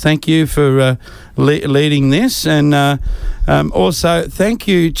 Genesis, thank you for leading this. And also, thank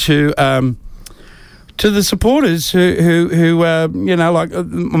you to the supporters who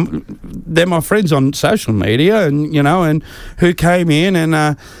they're my friends on social media, and who came in,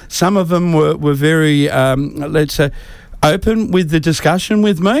 and some of them were very let's say open with the discussion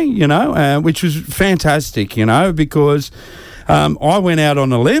with me, which was fantastic, because I went out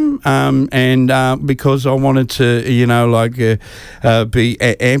on a limb, and because I wanted to, be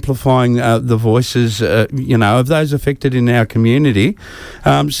amplifying the voices, of those affected in our community.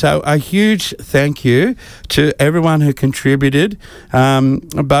 So a huge thank you to everyone who contributed,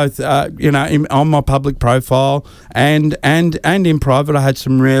 both, on my public profile and in private. I had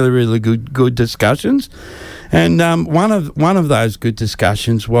some really, really good discussions. And one of those good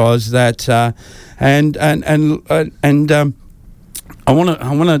discussions was that, I want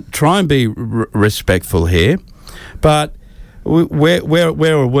to try and be respectful here, but we're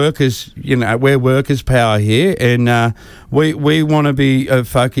a workers, we're workers' power here, and we want to be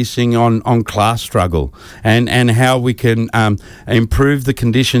focusing on class struggle and how we can improve the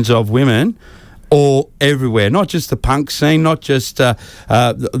conditions of women all everywhere, not just the punk scene, not just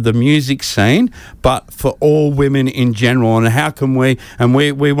the music scene, but for all women in general. And how can we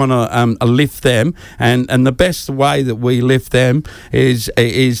want to lift them, and the best way that we lift them is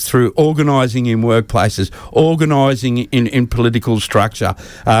through organising in workplaces, organising in political structure.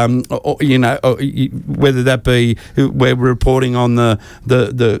 Whether that be we're reporting on the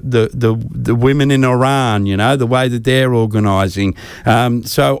women in Iran, the way that they're organising.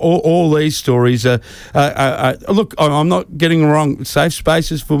 So all these stories are. Look, I'm not getting it wrong. Safe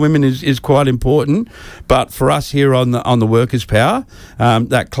spaces for women is quite important, but for us here on the Workers' Power,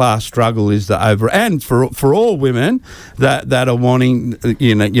 that class struggle is the over, and for all women that are wanting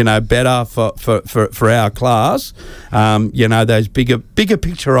better for our class, those bigger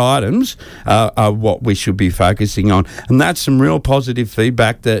picture items are what we should be focusing on, and that's some real positive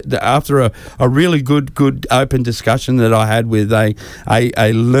feedback that after a really good open discussion that I had with a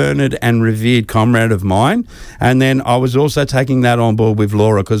learned and revered comrade of mine, and then I was also taking that on board with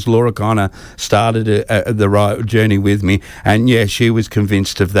Laura, because Laura kind of started the right journey with me, and she was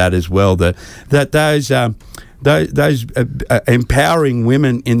convinced of that as well. That those empowering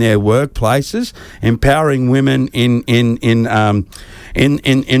women in their workplaces, empowering women in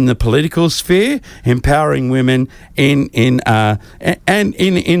the political sphere, empowering women in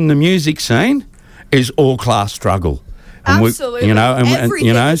the music scene is all class struggle. Absolutely.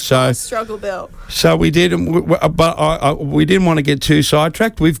 So struggle, Bill. So we did, but we didn't want to get too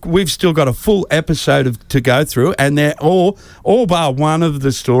sidetracked. We've still got a full episode to go through, and they're all bar one of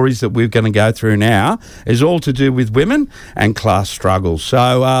the stories that we're going to go through now is all to do with women and class struggle.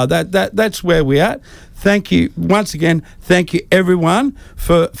 So that's where we're at. Thank you once again. Thank you everyone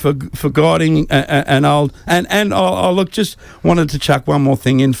for guiding I'll look. Just wanted to chuck one more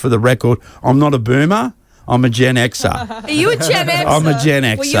thing in for the record. I'm not a boomer. I'm a Gen Xer. Are you a Gen Xer? I'm a Gen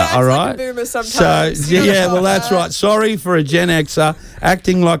Xer, well, you act all right? like a boomer sometimes. So, well, that's right. Sorry for a Gen Xer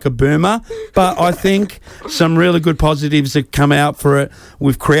acting like a boomer, but I think some really good positives have come out for it.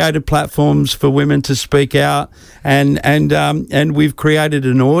 We've created platforms for women to speak out, and we've created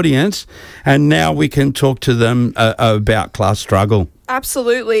an audience, and now we can talk to them about class struggle.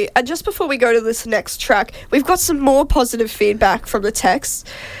 Absolutely. And just before we go to this next track, we've got some more positive feedback from the text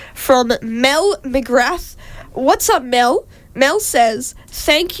from Mel McGrath. What's up, Mel? Mel says,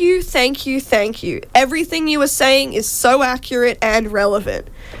 thank you. Everything you were saying is so accurate and relevant.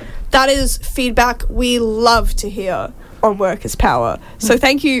 That is feedback we love to hear on Workers' Power. So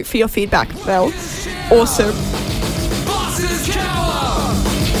thank you for your feedback, Mel. Awesome. Bosses cower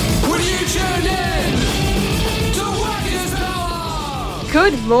when you tune in to Workers' Power.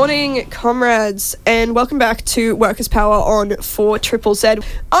 Good morning, comrades, and welcome back to Workers' Power on 4ZZZ.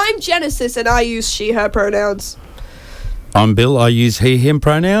 I'm Genesis, and I use she, her pronouns. I'm Bill, I use he, him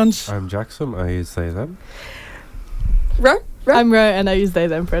pronouns. I'm Jackson, I use they, them. Ro? I'm Ro, and I use they,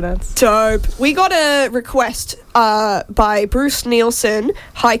 them pronouns. Dope. We got a request by Bruce Nielsen.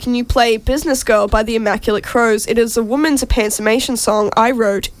 Hi, can you play Business Girl by the Immaculate Crows? It is a woman's emancipation song I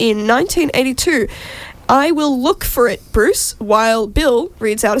wrote in 1982. I will look for it, Bruce, while Bill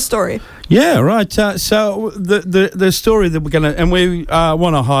reads out a story. Yeah, right. So the story that we're going to, and we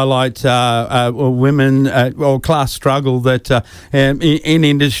want to highlight women or class struggle that in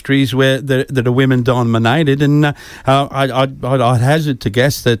industries where that are women dominated, and I'd hazard to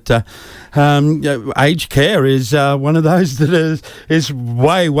guess that aged care is one of those that is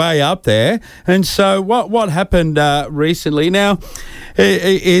way up there. And so what happened recently now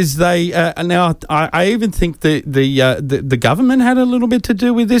is they now I even think the government had a little bit to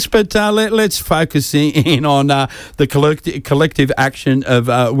do with this, but let's focus in on the collective action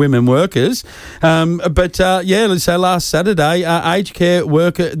of women workers. So last Saturday,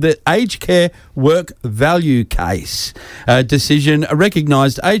 the aged care work value case decision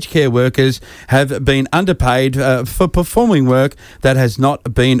recognised aged care workers have been underpaid for performing work that has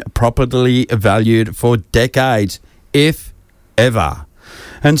not been properly valued for decades, if ever.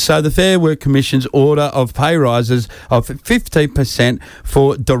 And so the Fair Work Commission's order of pay rises of 15%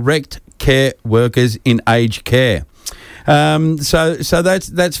 for direct care workers in aged care. So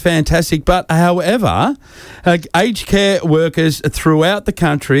that's fantastic. But however, aged care workers throughout the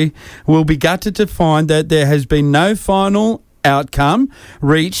country will be gutted to find that there has been no final outcome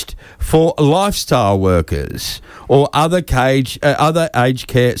reached for lifestyle workers or other aged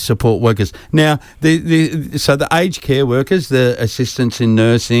care support workers. Now, the aged care workers, the assistants in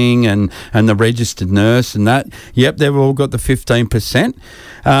nursing and the registered nurse and that, yep, they've all got the 15%.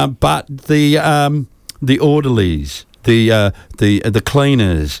 But the orderlies, the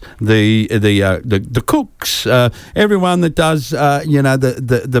cleaners, the cooks, everyone that does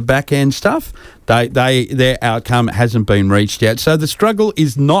the back end stuff, their outcome hasn't been reached yet. So the struggle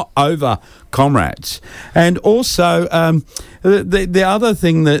is not over, comrades. And also the other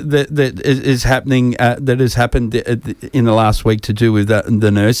thing that is happening that has happened in the last week to do with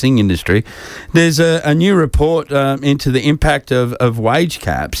the nursing industry, there's a new report into the impact of wage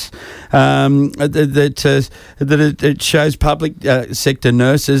caps that it shows public sector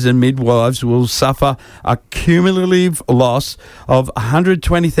nurses and midwives will suffer a cumulative loss of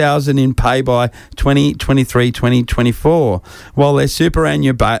 $120,000 in pay by 2023-2024, while their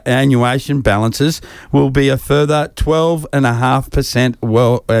superannuation balances will be a further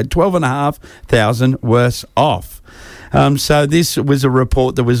 12,500 worse off. So this was a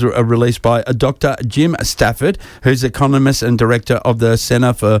report that was released by Dr. Jim Stafford, who's economist and director of the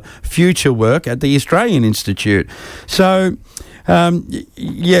Centre for Future Work at the Australian Institute. So,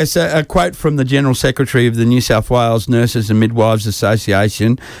 yes, a quote from the General Secretary of the New South Wales Nurses and Midwives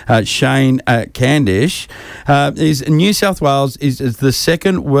Association, Shane Candish, is New South Wales is the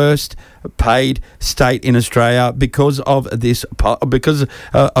second worst paid state in Australia because of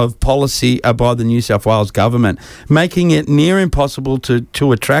policy by the New South Wales government, making it near impossible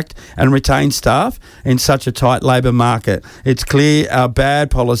to attract and retain staff in such a tight labour market. It's clear our bad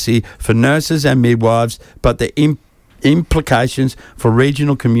policy for nurses and midwives, but the implications for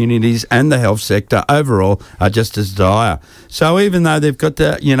regional communities and the health sector overall are just as dire. So even though they've got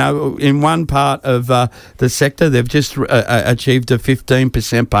in one part of the sector, they've just achieved a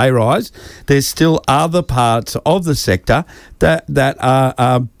 15% pay rise, there's still other parts of the sector that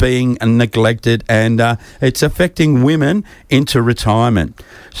are being neglected, and it's affecting women into retirement.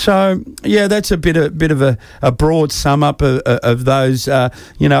 So yeah, that's a bit of a broad sum up of those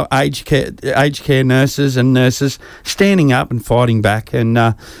aged care nurses and nurses standing up and fighting back, and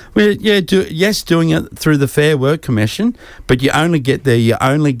doing it through the Fair Work Commission, but you only get the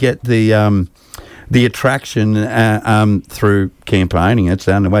attraction through campaigning. It's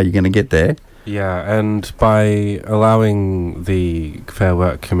the only way you're going to get there. Yeah, and by allowing the Fair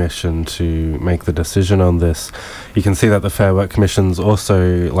Work Commission to make the decision on this, you can see that the Fair Work Commission's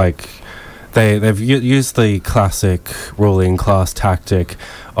also they've used the classic ruling class tactic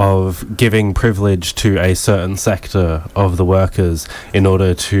of giving privilege to a certain sector of the workers in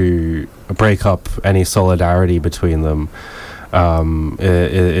order to break up any solidarity between them.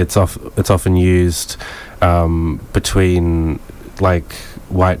 It's often used between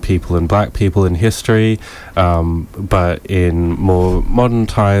white people and black people in history, but in more modern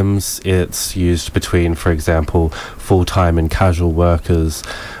times it's used between, for example, full-time and casual workers,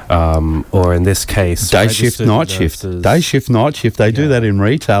 or in this case day shift, night shift. They do that in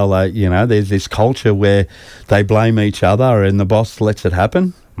retail. There's this culture where they blame each other and the boss lets it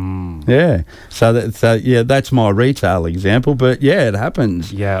happen. Yeah, so that's my retail example, but yeah, it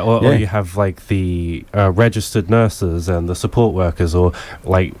happens. Yeah, or you have the registered nurses and the support workers, or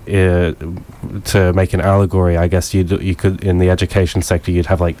to make an allegory, I guess you could in the education sector you'd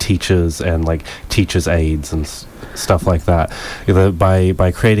have teachers and teachers' aides and stuff like that.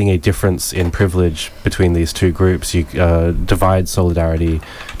 By creating a difference in privilege between these two groups, you divide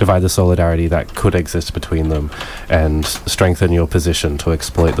the solidarity that could exist between them, and strengthen your position to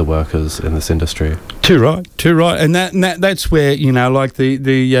exploit the workers in this industry. Too right, and that's where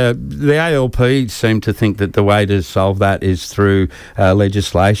the ALP seem to think that the way to solve that is through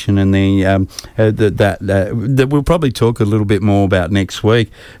legislation, and that we'll probably talk a little bit more about next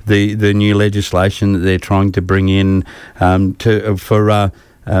week. The new legislation that they're trying to bring in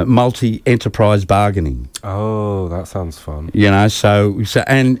multi-enterprise bargaining. Oh, that sounds fun. You know, so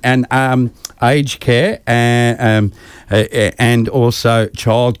and aged care and also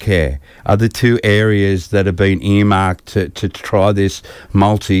childcare are the two areas that have been earmarked to try this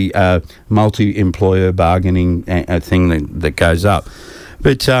multi-employer bargaining thing that goes up.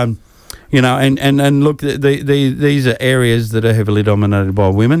 But you know, and look, these are areas that are heavily dominated by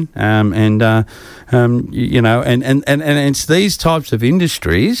women, you know, and it's these types of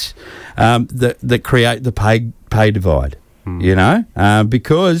industries that create the pay divide. You know,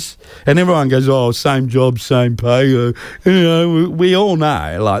 because, and everyone goes, oh, same job, same pay. You know, we all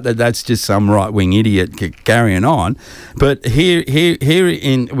know, like that's just some right wing idiot carrying on. But here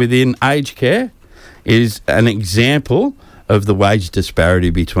within aged care is an example of the wage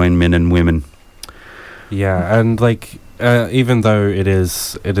disparity between men and women. Yeah, and like even though it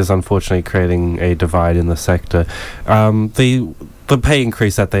is unfortunately creating a divide in the sector, the pay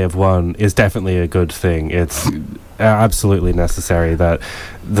increase that they have won is definitely a good thing. It's absolutely necessary that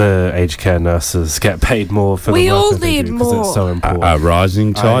the aged care nurses get paid more for the work that they do, because it's so important. A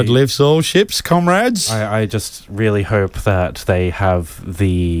rising tide lifts all ships, comrades. I just really hope that they have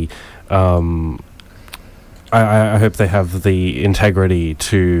the I hope they have the integrity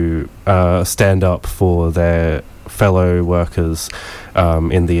to stand up for their fellow workers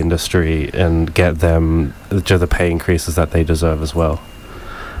in the industry and get them the pay increases that they deserve as well.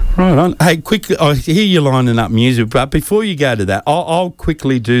 Right on. Hey, quickly, I hear you lining up music, but before you go to that, I'll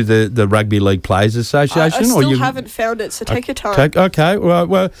quickly do the Rugby League Players Association. I still haven't found it, so take your time. Okay.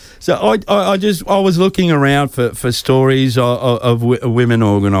 Well, so I was looking around for stories of women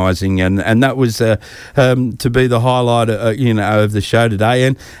organising, and that was to be the highlight, of the show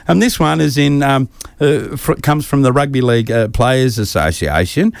today. And this one is comes from the Rugby League Players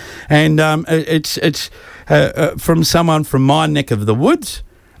Association, and it's from someone from my neck of the woods.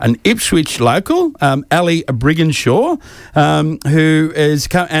 An Ipswich local, Ali Brigginshaw, who is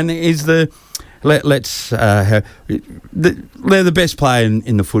the they're the best player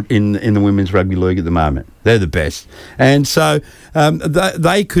in the women's rugby league at the moment. They're the best, and so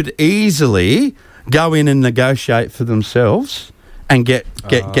they could easily go in and negotiate for themselves and get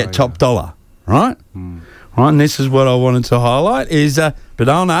top dollar, right? Right, and this is what I wanted to highlight is, but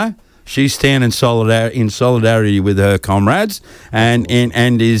oh no. She's standing in solidarity with her comrades, and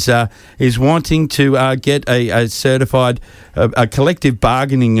is wanting to get a certified a collective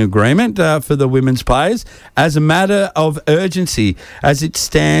bargaining agreement for the women's players as a matter of urgency. As it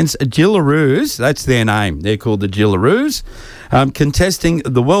stands, Gillaroos, that's their name, they're called the Gillaroos, contesting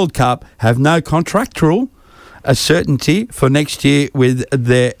the World Cup, have no contractual a certainty for next year with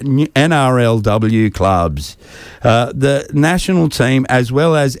their NRLW clubs. The national team, as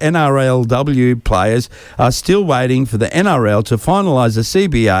well as NRLW players, are still waiting for the NRL to finalise a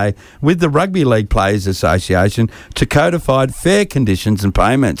CBA with the Rugby League Players Association to codify fair conditions and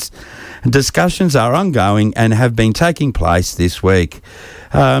payments. Discussions are ongoing and have been taking place this week.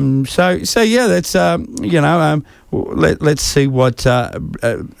 So yeah, that's let's see what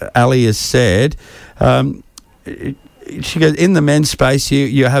Ali has said. She goes, in the men's space,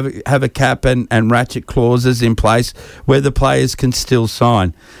 you have a cap and ratchet clauses in place where the players can still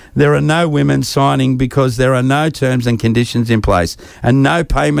sign. There are no women signing because there are no terms and conditions in place and no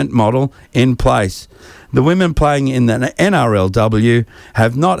payment model in place. The women playing in the NRLW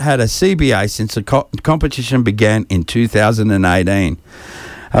have not had a CBA since the competition began in 2018.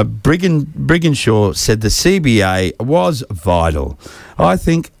 Brigginshaw said the CBA was vital. I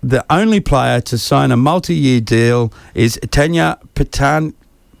think the only player to sign a multi-year deal is Tanya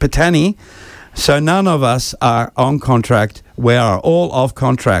Patani, so none of us are on contract. We are all off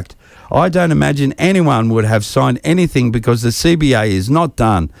contract. I don't imagine anyone would have signed anything because the CBA is not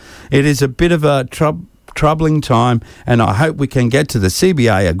done. It is a bit of a troubling time, and I hope we can get to the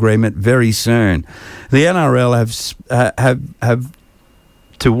CBA agreement very soon. The NRL have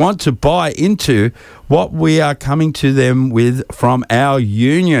to want to buy into what we are coming to them with from our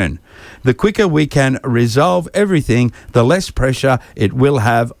union. The quicker we can resolve everything, the less pressure it will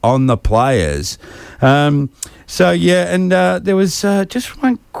have on the players. There was just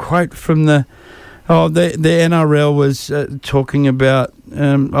one quote from the NRL was talking about,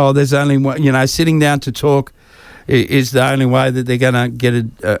 there's only one, sitting down to talk is the only way that they're going to get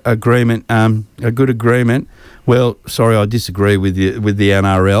a good agreement. Well, sorry, I disagree with the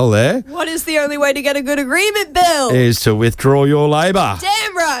NRL there. What is the only way to get a good agreement, Bill? Is to withdraw your labour.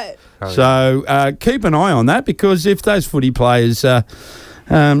 Damn right. So keep an eye on that, because if those footy players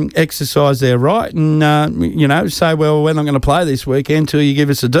exercise their right and say, well, we're not going to play this weekend until you give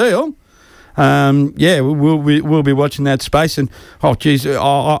us a deal, we'll be watching that space. And geez,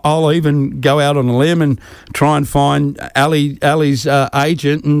 I'll even go out on a limb and try and find Ali's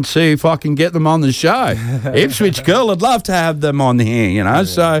agent and see if I can get them on the show. Ipswich girl, I'd love to have them on here.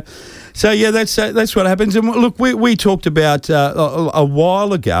 So yeah, that's what happens. And look, we talked about a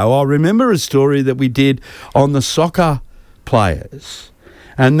while ago. I remember a story that we did on the soccer players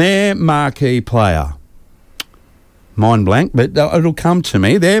and their marquee player. Mind blank, but it'll come to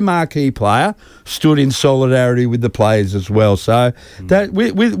me. Their marquee player stood in solidarity with the players as well. So that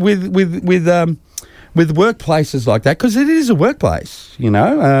with workplaces like that, because it is a workplace,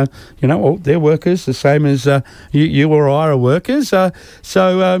 they're workers the same as you or I are workers.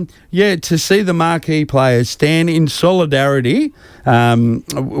 To see the marquee players stand in solidarity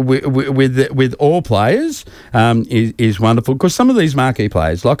with all players is wonderful, because some of these marquee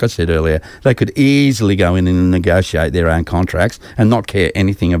players, like I said earlier, they could easily go in and negotiate their own contracts and not care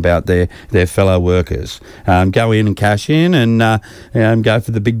anything about their fellow workers. Go in and cash in and go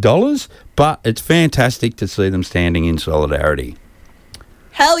for the big dollars. But it's fantastic to see them standing in solidarity.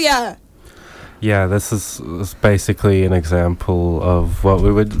 Hell yeah! Yeah, this is basically an example of what we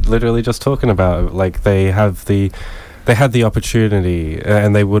were literally just talking about. Like, they had the opportunity,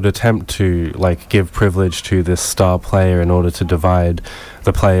 and they would attempt to give privilege to this star player in order to divide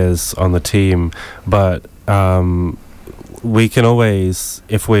the players on the team. But we can always,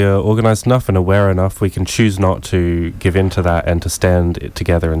 if we are organised enough and aware enough, we can choose not to give in to that and to stand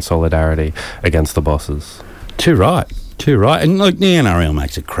together in solidarity against the bosses. Too right. And look, the NRL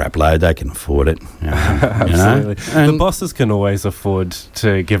makes a crap load. They can afford it. Absolutely. The bosses can always afford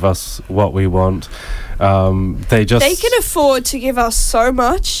to give us what we want. They can afford to give us so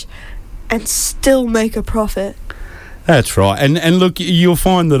much and still make a profit. That's right. And look, you'll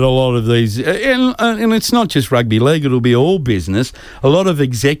find that a lot of these, and it's not just rugby league, it'll be all business. A lot of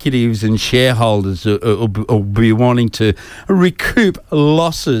executives and shareholders will be wanting to recoup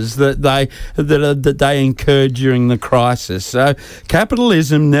losses that they incurred during the crisis. So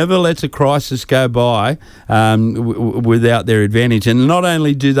capitalism never lets a crisis go by without their advantage. And not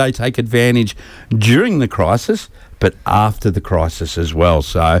only do they take advantage during the crisis, but after the crisis as well.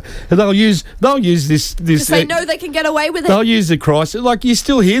 So they'll use this. Because they know they can get away with it. They'll use the crisis. Like, you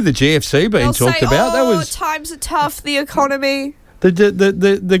still hear the GFC being talked about. That was times are tough. The economy.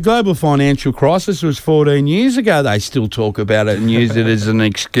 The global financial crisis was 14 years ago. They still talk about it and use it as an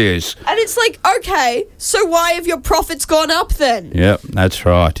excuse. And it's like, okay, so why have your profits gone up then? Yep, that's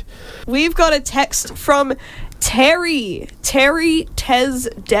right. We've got a text from Terry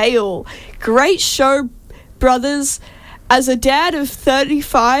Tesdale. Great show, brothers. As a dad of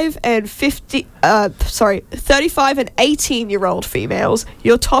 35 and 18-year-old females,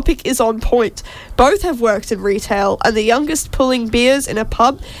 your topic is on point. Both have worked in retail, and the youngest pulling beers in a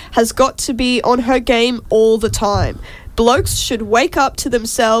pub has got to be on her game all the time. Blokes should wake up to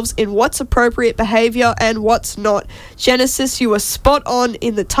themselves in what's appropriate behaviour and what's not. Genesis, you were spot on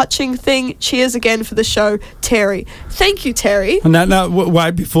in the touching thing. Cheers again for the show, Terry. Thank you, Terry. No,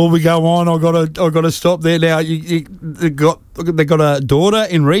 wait, before we go on, I gotta stop there now. They got a daughter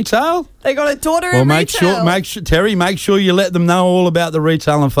in retail? They got a daughter in retail. Terry, make sure you let them know all about the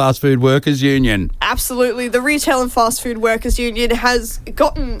Retail and Fast Food Workers Union. Absolutely. The Retail and Fast Food Workers Union has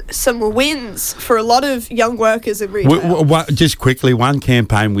gotten some wins for a lot of young workers in retail. Just quickly, one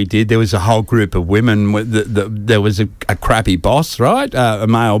campaign we did, there was a whole group of women. There was a crappy boss, right? A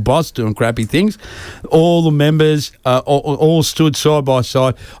male boss doing crappy things. All the members all stood side by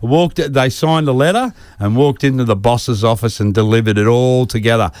side. They signed a letter and walked into the boss's office and delivered it all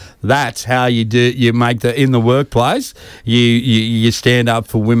together. That's how you do. You make in the workplace. You stand up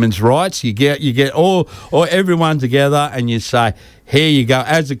for women's rights. You get all everyone together and you say, here you go.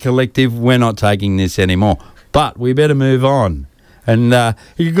 As a collective, we're not taking this anymore. But we better move on. And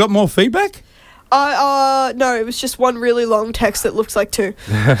you got more feedback? No, it was just one really long text that looks like two.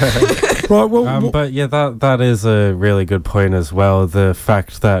 Right, but yeah, that is a really good point as well. The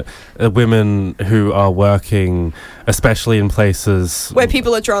fact that women who are working, especially in places where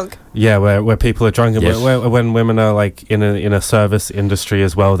people are drunk. Yeah, where people are drunk. Yes. When women are in a service industry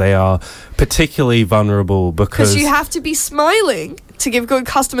as well, they are particularly vulnerable because you have to be smiling to give good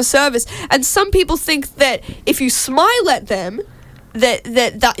customer service. And some people think that if you smile at them,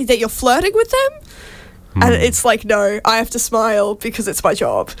 that you're flirting with them. And it's like, no, I have to smile because it's my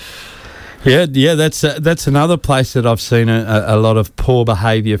job. Yeah. That's another place that I've seen a lot of poor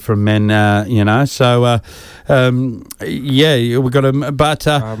behaviour from men. So we've got to. But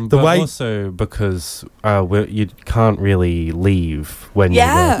the but way also because you can't really leave when you're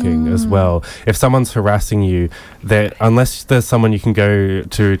Yeah. working as well. If someone's harassing you, unless there's someone you can go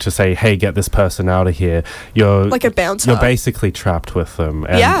to say, "Hey, get this person out of here," you're Like a bouncer. You're basically trapped with them,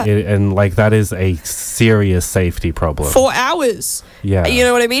 and Yeah. and like that is a serious safety problem. 4 hours. Yeah, You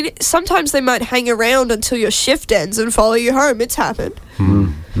know what I mean? Sometimes they might hang around until your shift ends and follow you home. It's happened.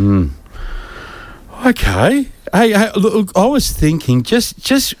 Okay. Hey, look, I was thinking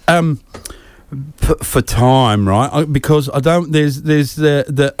just for time, right? Because I don't. There's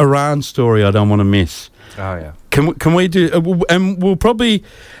the Iran story I don't want to miss. Oh yeah. Can we do? And we'll probably.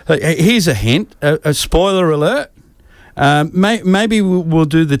 Here's a hint. A spoiler alert. Maybe we'll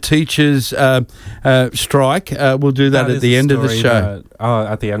do the teachers' strike. We'll do that at the end of the show.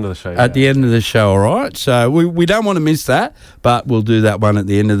 At the end of the show. At the end of the show, all right? So we don't want to miss that, but we'll do that one at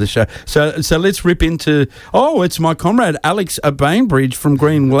the end of the show. So let's rip into... Oh, it's my comrade Alex Bainbridge from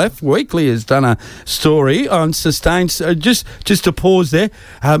Green Left Weekly has done a story on sustained... just to pause there,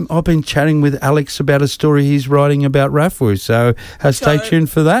 I've been chatting with Alex about a story he's writing about RAFU, so stay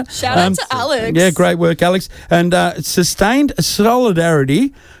tuned for that. Shout out to Alex. Yeah, great work, Alex. And sustained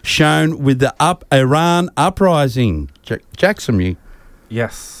solidarity shown with the Iran uprising. Jackson, you...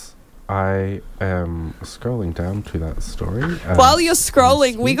 Yes, I am scrolling down to that story. While you're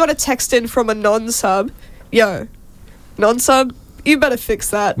scrolling, we got a text in from a non-sub. Yo, non-sub, you better fix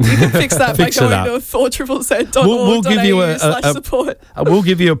that. You can fix that by Fix it going up. to 4ZZZ.org.au We'll give you a support. We'll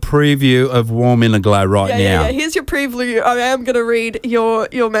give you a preview of Warm in a Glow right now. Yeah. Here's your preview. I am going to read your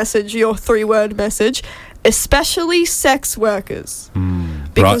message, your 3-word message. Especially sex workers.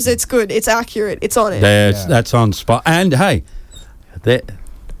 Because Right. it's good. It's accurate. It's on it. That's on spot. And hey,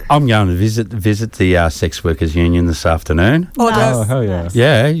 I'm going to visit the sex workers union this afternoon. Oh, Nice. Oh, hell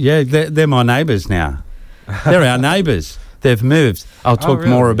yeah. Yeah, they're my neighbours now. They're our neighbours. They've moved. I'll talk really?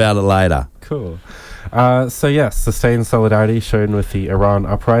 more about it later. Cool. So yes, sustained solidarity shown with the Iran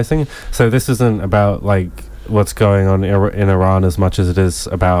uprising. So this isn't about like what's going on in Iran as much as it is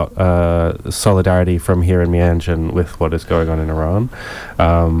about solidarity from here in Mianjin with what is going on in Iran.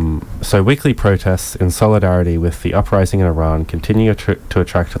 So weekly protests in solidarity with the uprising in Iran continue to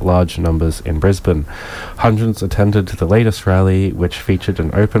attract large numbers in Brisbane. Hundreds attended the latest rally, which featured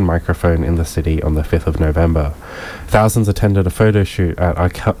an open microphone in the city on the 5th of November. Thousands attended a photo shoot at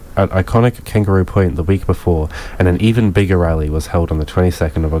iconic Kangaroo Point the week before, and an even bigger rally was held on the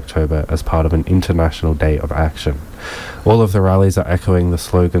 22nd of October as part of an international day of action. All of the rallies are echoing the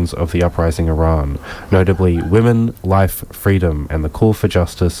slogans of the uprising Iran, notably Women, Life, Freedom, and the call for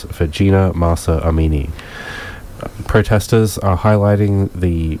justice for Gina Mahsa Amini. Protesters are highlighting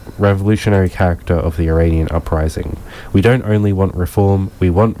the revolutionary character of the Iranian uprising. "We don't only want reform,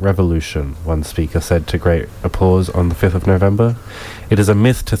 we want revolution," one speaker said to great applause on the 5th of November. "It is a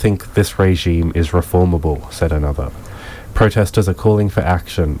myth to think this regime is reformable," said another. Protesters are calling for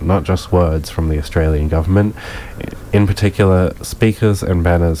action, not just words, from the Australian government. In particular, speakers and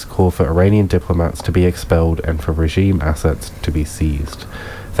banners call for Iranian diplomats to be expelled and for regime assets to be seized.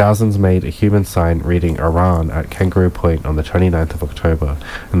 Thousands made a human sign reading Iran at Kangaroo Point on the 29th of October,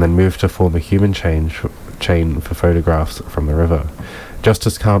 and then moved to form a human chain for photographs from the river.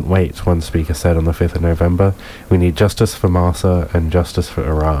 "Justice can't wait," one speaker said on the 5th of November. "We need justice for Mahsa and justice for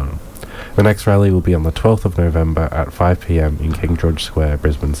Iran." The next rally will be on the 12th of November at 5 p.m. in King George Square,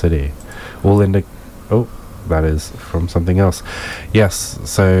 Brisbane City. That is from something else. Yes,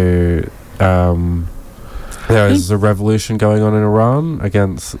 so there is a revolution going on in Iran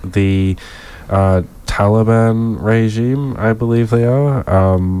against the Taliban regime, I believe they are,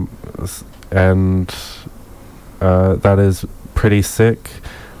 and that is pretty sick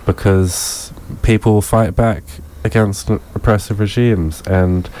because people fight back against oppressive regimes,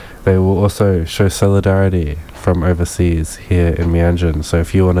 and they will also show solidarity from overseas here in Mianjin. So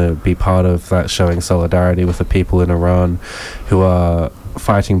if you want to be part of that, showing solidarity with the people in Iran who are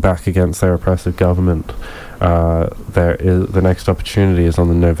fighting back against their oppressive government, the next opportunity is on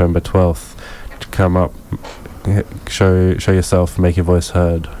the November 12th to come up, show yourself, make your voice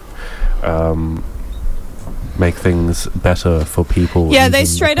heard, make things better for people. Yeah, they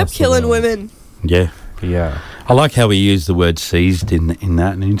straight up killing women. Yeah. Yeah. I like how we use the word seized in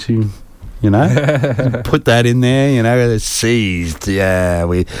that, don't you? You know, put that in there. You know, seized. Yeah,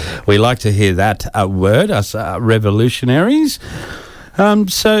 we like to hear that word. Us revolutionaries.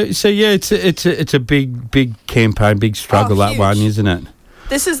 So yeah, it's a big campaign, big struggle, that huge. one, isn't it?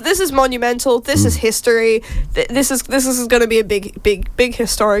 This is monumental. This is history. This is going to be a big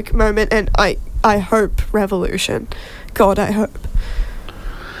historic moment, and I hope revolution. God, I hope.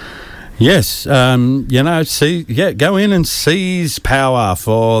 Yes, go in and seize power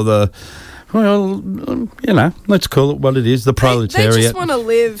for the, let's call it what it is, the proletariat. They just want to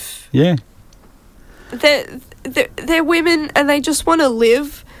live. Yeah. They're women, and they just want to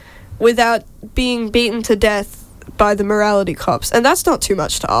live without being beaten to death by the morality cops, and that's not too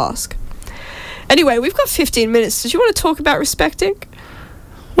much to ask. Anyway, we've got 15 minutes. Did you want to talk about Respecting?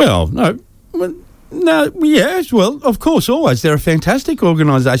 Well, no, yes, well, of course, always. They're a fantastic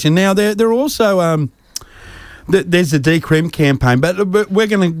organisation. Now, they're also there's the Decrim campaign, but we're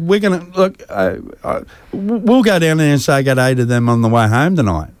gonna look. We'll go down there and say good day to them on the way home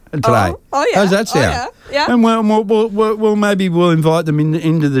tonight. Today. Oh yeah. How's that sound? Yeah. And we'll invite them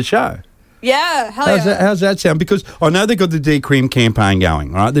into the show. Yeah, How's that sound? Because I know they've got the Decrim campaign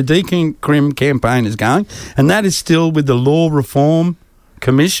going, right? The Decrim campaign is going, and that is still with the Law Reform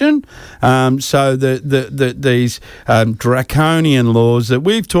Commission. So these draconian laws that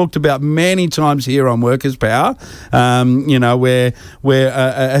we've talked about many times here on Workers' Power, where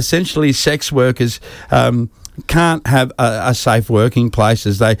essentially sex workers can't have a safe working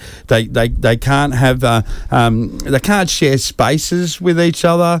places. They can't have they can't share spaces with each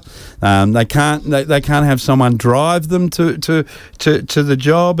other. They can't have someone drive them to the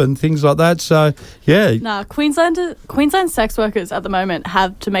job and things like that. So yeah. Queensland sex workers at the moment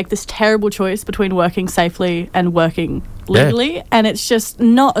have to make this terrible choice between working safely and working legally, and it's just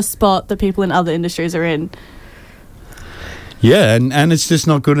not a spot that people in other industries are in. Yeah, and it's just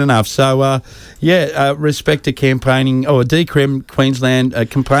not good enough. So, Respect to campaigning, or Decrim Queensland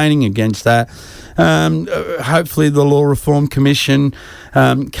campaigning against that. Hopefully the Law Reform Commission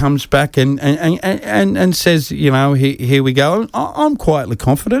comes back and says, here we go. I'm quietly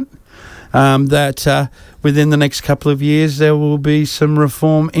confident that within the next couple of years there will be some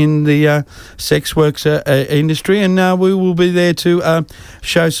reform in the sex works industry, and we will be there to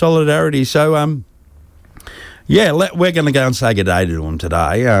show solidarity. So, we're going to go and say good day to them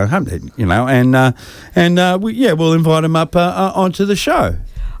today, we'll invite them up onto the show.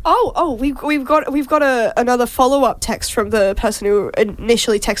 We've got another follow-up text from the person who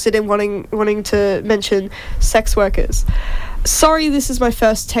initially texted in wanting to mention sex workers. Sorry, this is my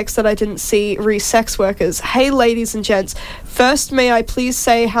first text that I didn't see sex workers. Hey, ladies and gents. First, may I please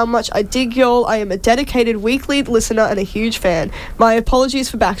say how much I dig y'all. I am a dedicated weekly listener and a huge fan. My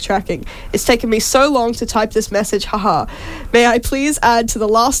apologies for backtracking. It's taken me so long to type this message, haha. May I please add to the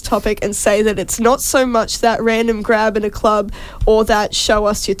last topic and say that it's not so much that random grab in a club or that show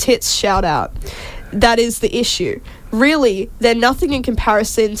us your tits shout out. That is the issue. Really, they're nothing in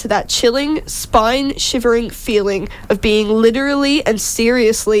comparison to that chilling, spine-shivering feeling of being literally and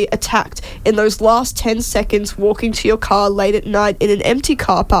seriously attacked in those last 10 seconds walking to your car late at night in an empty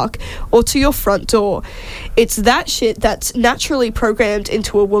car park or to your front door. It's that shit that's naturally programmed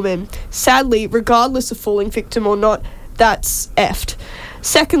into a woman. Sadly, regardless of falling victim or not, that's effed.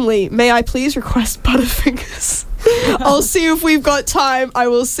 Secondly, may I please request Butterfingers? I'll see if we've got time. I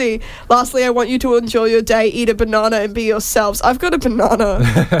will see. Lastly, I want you to enjoy your day, eat a banana, and be yourselves. I've got a banana.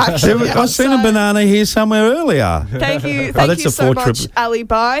 Actually, I've seen a banana here somewhere earlier. Thank you so much, Ali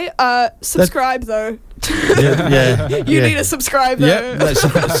Bye. Subscribe though. You need to subscribe though. Yep,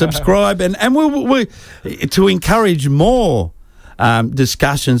 subscribe, and we to encourage more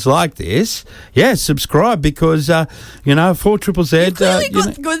discussions like this, subscribe, because 4ZZZ. You've clearly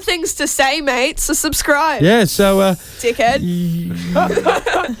got good things to say, mate. So subscribe. Yeah. So, dickhead.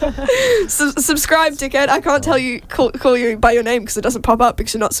 Subscribe, dickhead. I can't call you by your name because it doesn't pop up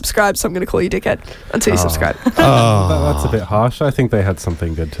because you're not subscribed. So I'm going to call you dickhead until you subscribe. That's a bit harsh. I think they had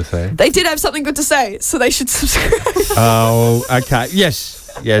something good to say. They did have something good to say, so they should subscribe. Oh, okay. Yes.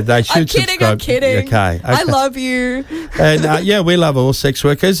 Yeah, they should subscribe. I'm kidding. Okay. I love you. And we love all sex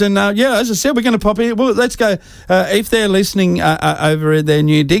workers. And as I said, we're going to pop in. Well, let's go. If they're listening over at their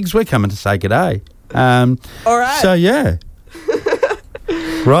new digs, we're coming to say good day. All right. So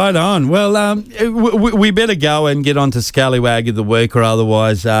right on. Well, we better go and get on to Scallywag of the Week, or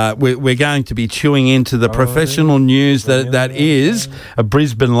otherwise we're going to be chewing into the professional news that is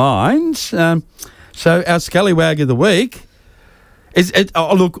Brisbane Lions. So our Scallywag of the Week.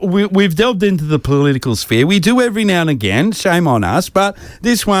 Look, we've delved into the political sphere. We do every now and again. Shame on us, but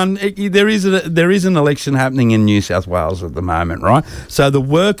this one, there is an election happening in New South Wales at the moment, right? So the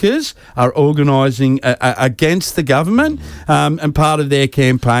workers are organising against the government, and part of their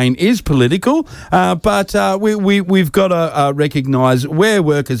campaign is political. But we've got to recognise where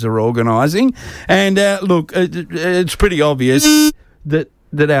workers are organising, and look, it's pretty obvious that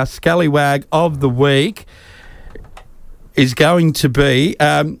that our scallywag of the week is going to be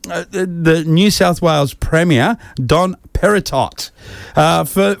the New South Wales Premier, Don Peritot,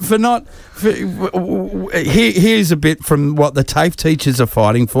 here's a bit from what the TAFE teachers are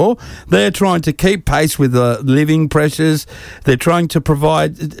fighting for. They're trying to keep pace with the living pressures. They're trying to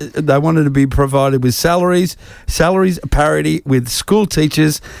they wanted to be provided with salaries parity with school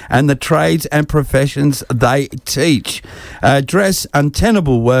teachers and the trades and professions they teach, address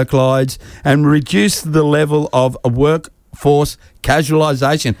untenable workloads and reduce the level of workforce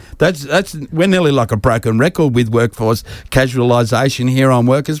casualisation. That's we're nearly like a broken record with workforce casualisation here on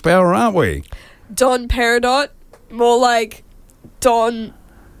Workers' Power, aren't we? Don Peridot, more like Don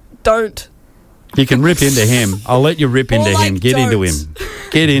don't. You can rip into him. I'll let you rip into More him. like Get into don't. him.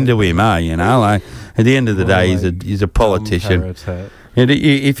 Get into him, you know. Like, at the end of the day, he's a politician. And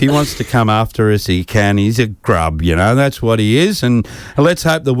if he wants to come after us, he can. He's a grub, you know. That's what he is. And let's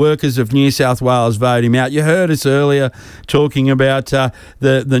hope the workers of New South Wales vote him out. You heard us earlier talking about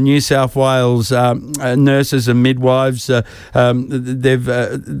the New South Wales nurses and midwives. They've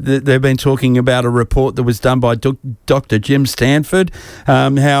been talking about a report that was done by Dr. Jim Stanford.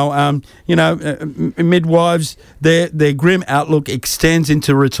 How midwives, their grim outlook extends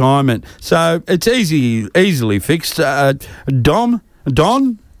into retirement. So it's easily fixed.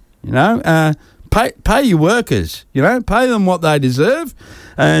 Don, you know, pay your workers, you know, pay them what they deserve,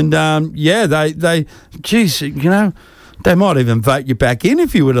 and they you know, they might even vote you back in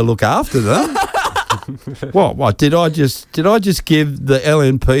if you were to look after them. What did I just give the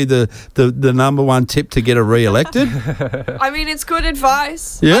LNP the number one tip to get her re-elected? I mean, it's good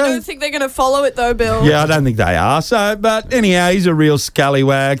advice. Yeah. I don't think they're going to follow it though, Bill. Yeah, I don't think they are. So, but anyhow, he's a real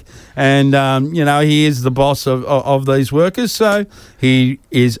scallywag, and he is the boss of these workers, so he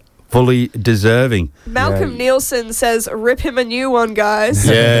is fully deserving. Malcolm Nielsen says, "Rip him a new one, guys."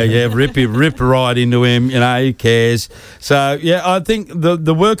 Yeah, rip right into him. You know, who cares? So yeah, I think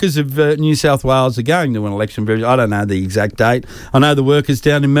the workers of New South Wales are going to an election. I don't know the exact date. I know the workers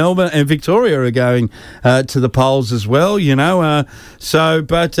down in Melbourne and Victoria are going to the polls as well. You know,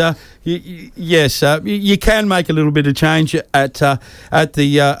 yes, you can make a little bit of change at the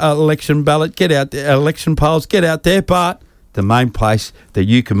election ballot. Get out the election polls. Get out there, but the main place that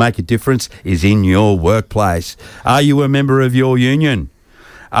you can make a difference is in your workplace. Are you a member of your union?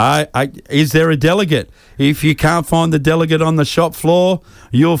 Is there a delegate? If you can't find the delegate on the shop floor,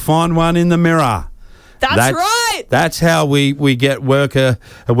 you'll find one in the mirror. That's right. That's how we get workers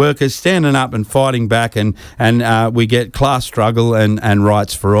standing up and fighting back, and we get class struggle and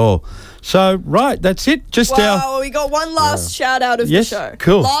rights for all. So, right, that's it. We got one last shout out of the show.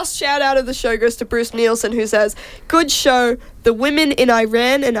 Cool. Last shout out of the show goes to Bruce Nielsen, who says, "Good show. The women in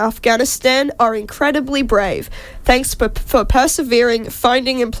Iran and Afghanistan are incredibly brave. Thanks for persevering,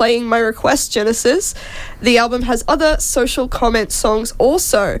 finding and playing my request, Genesis. The album has other social comment songs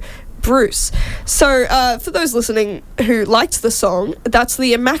also." Bruce. So, for those listening who liked the song, that's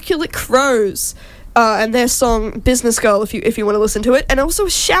the Immaculate Crows. And their song "Business Girl," if you want to listen to it, and also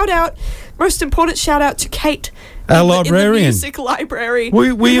a most important shout out to Kate, our librarian, in the music library.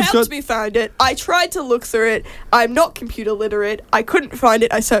 We have helped me find it. I tried to look through it. I'm not computer literate. I couldn't find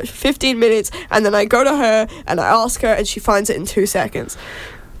it. I searched for 15 minutes, and then I go to her and I ask her, and she finds it in 2 seconds.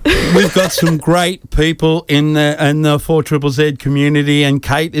 We've got some great people in the 4ZZZ community, and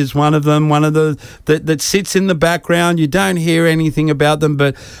Kate is one of them. One of that sits in the background. You don't hear anything about them,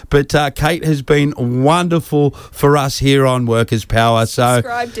 but Kate has been wonderful for us here on Workers' Power. So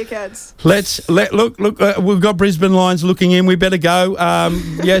subscribe, dickheads. Look. We've got Brisbane Lions looking in. We better go.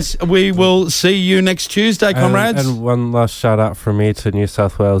 Yes, we will see you next Tuesday, comrades. And one last shout out from me to New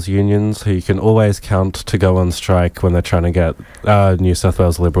South Wales unions, who you can always count to go on strike when they're trying to get New South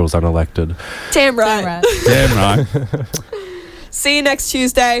Wales Liberals unelected. Damn right. Damn right. See you next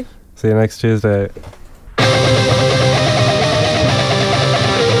Tuesday. See you next Tuesday.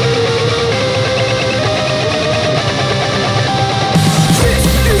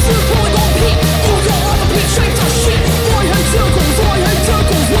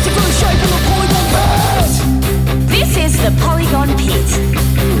 This is the Polygon Pit,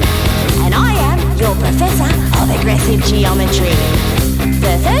 and I am your professor of aggressive geometry.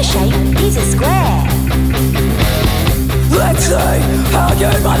 The first shape is a square. Let's see how you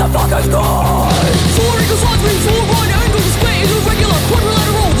motherfuckers go. 4 equals 5 means 4 right angles. A square is a regular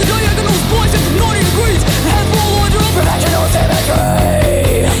quadrilateral. The diagonals bisect from 90 degrees. The half wall lines are professional symmetry.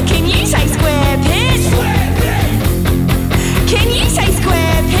 Can you say square pit? Square pit. Can you say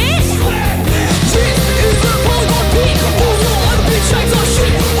square pit? Square pit. This is the Polygon Pit. All your other pit shapes are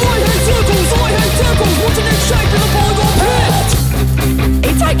shit. I hate circles. What's the next shape in the Polygon Pit?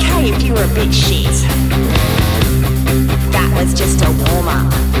 bit shit. That was just a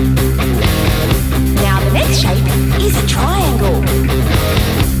warm-up. Now the next shape is a triangle.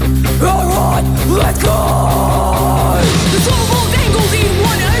 Alright, let's go! The sum of all angles in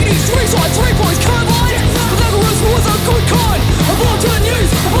 180, three sides, 3 points, combined. Pythagoras was a good kind. Above to the news,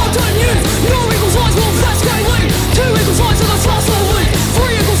 no equal signs will cascade lead. 2 equal signs to the plus will lead.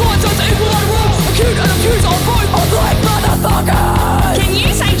 3 equal signs does equal and wrong. Acute and accused are both of black motherfuckers. Can you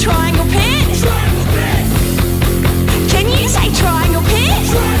say triangle pit? Triangle pit. Can you say triangle pit?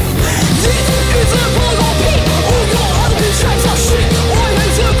 This is a polygon pit. All your other pit shapes are shit. I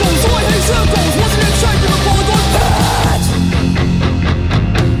hate circles. What's the next shape in a polygon pit?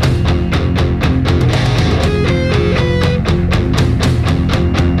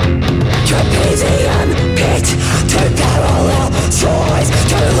 Trapezium pit. 2 parallel sides.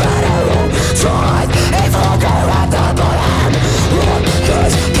 2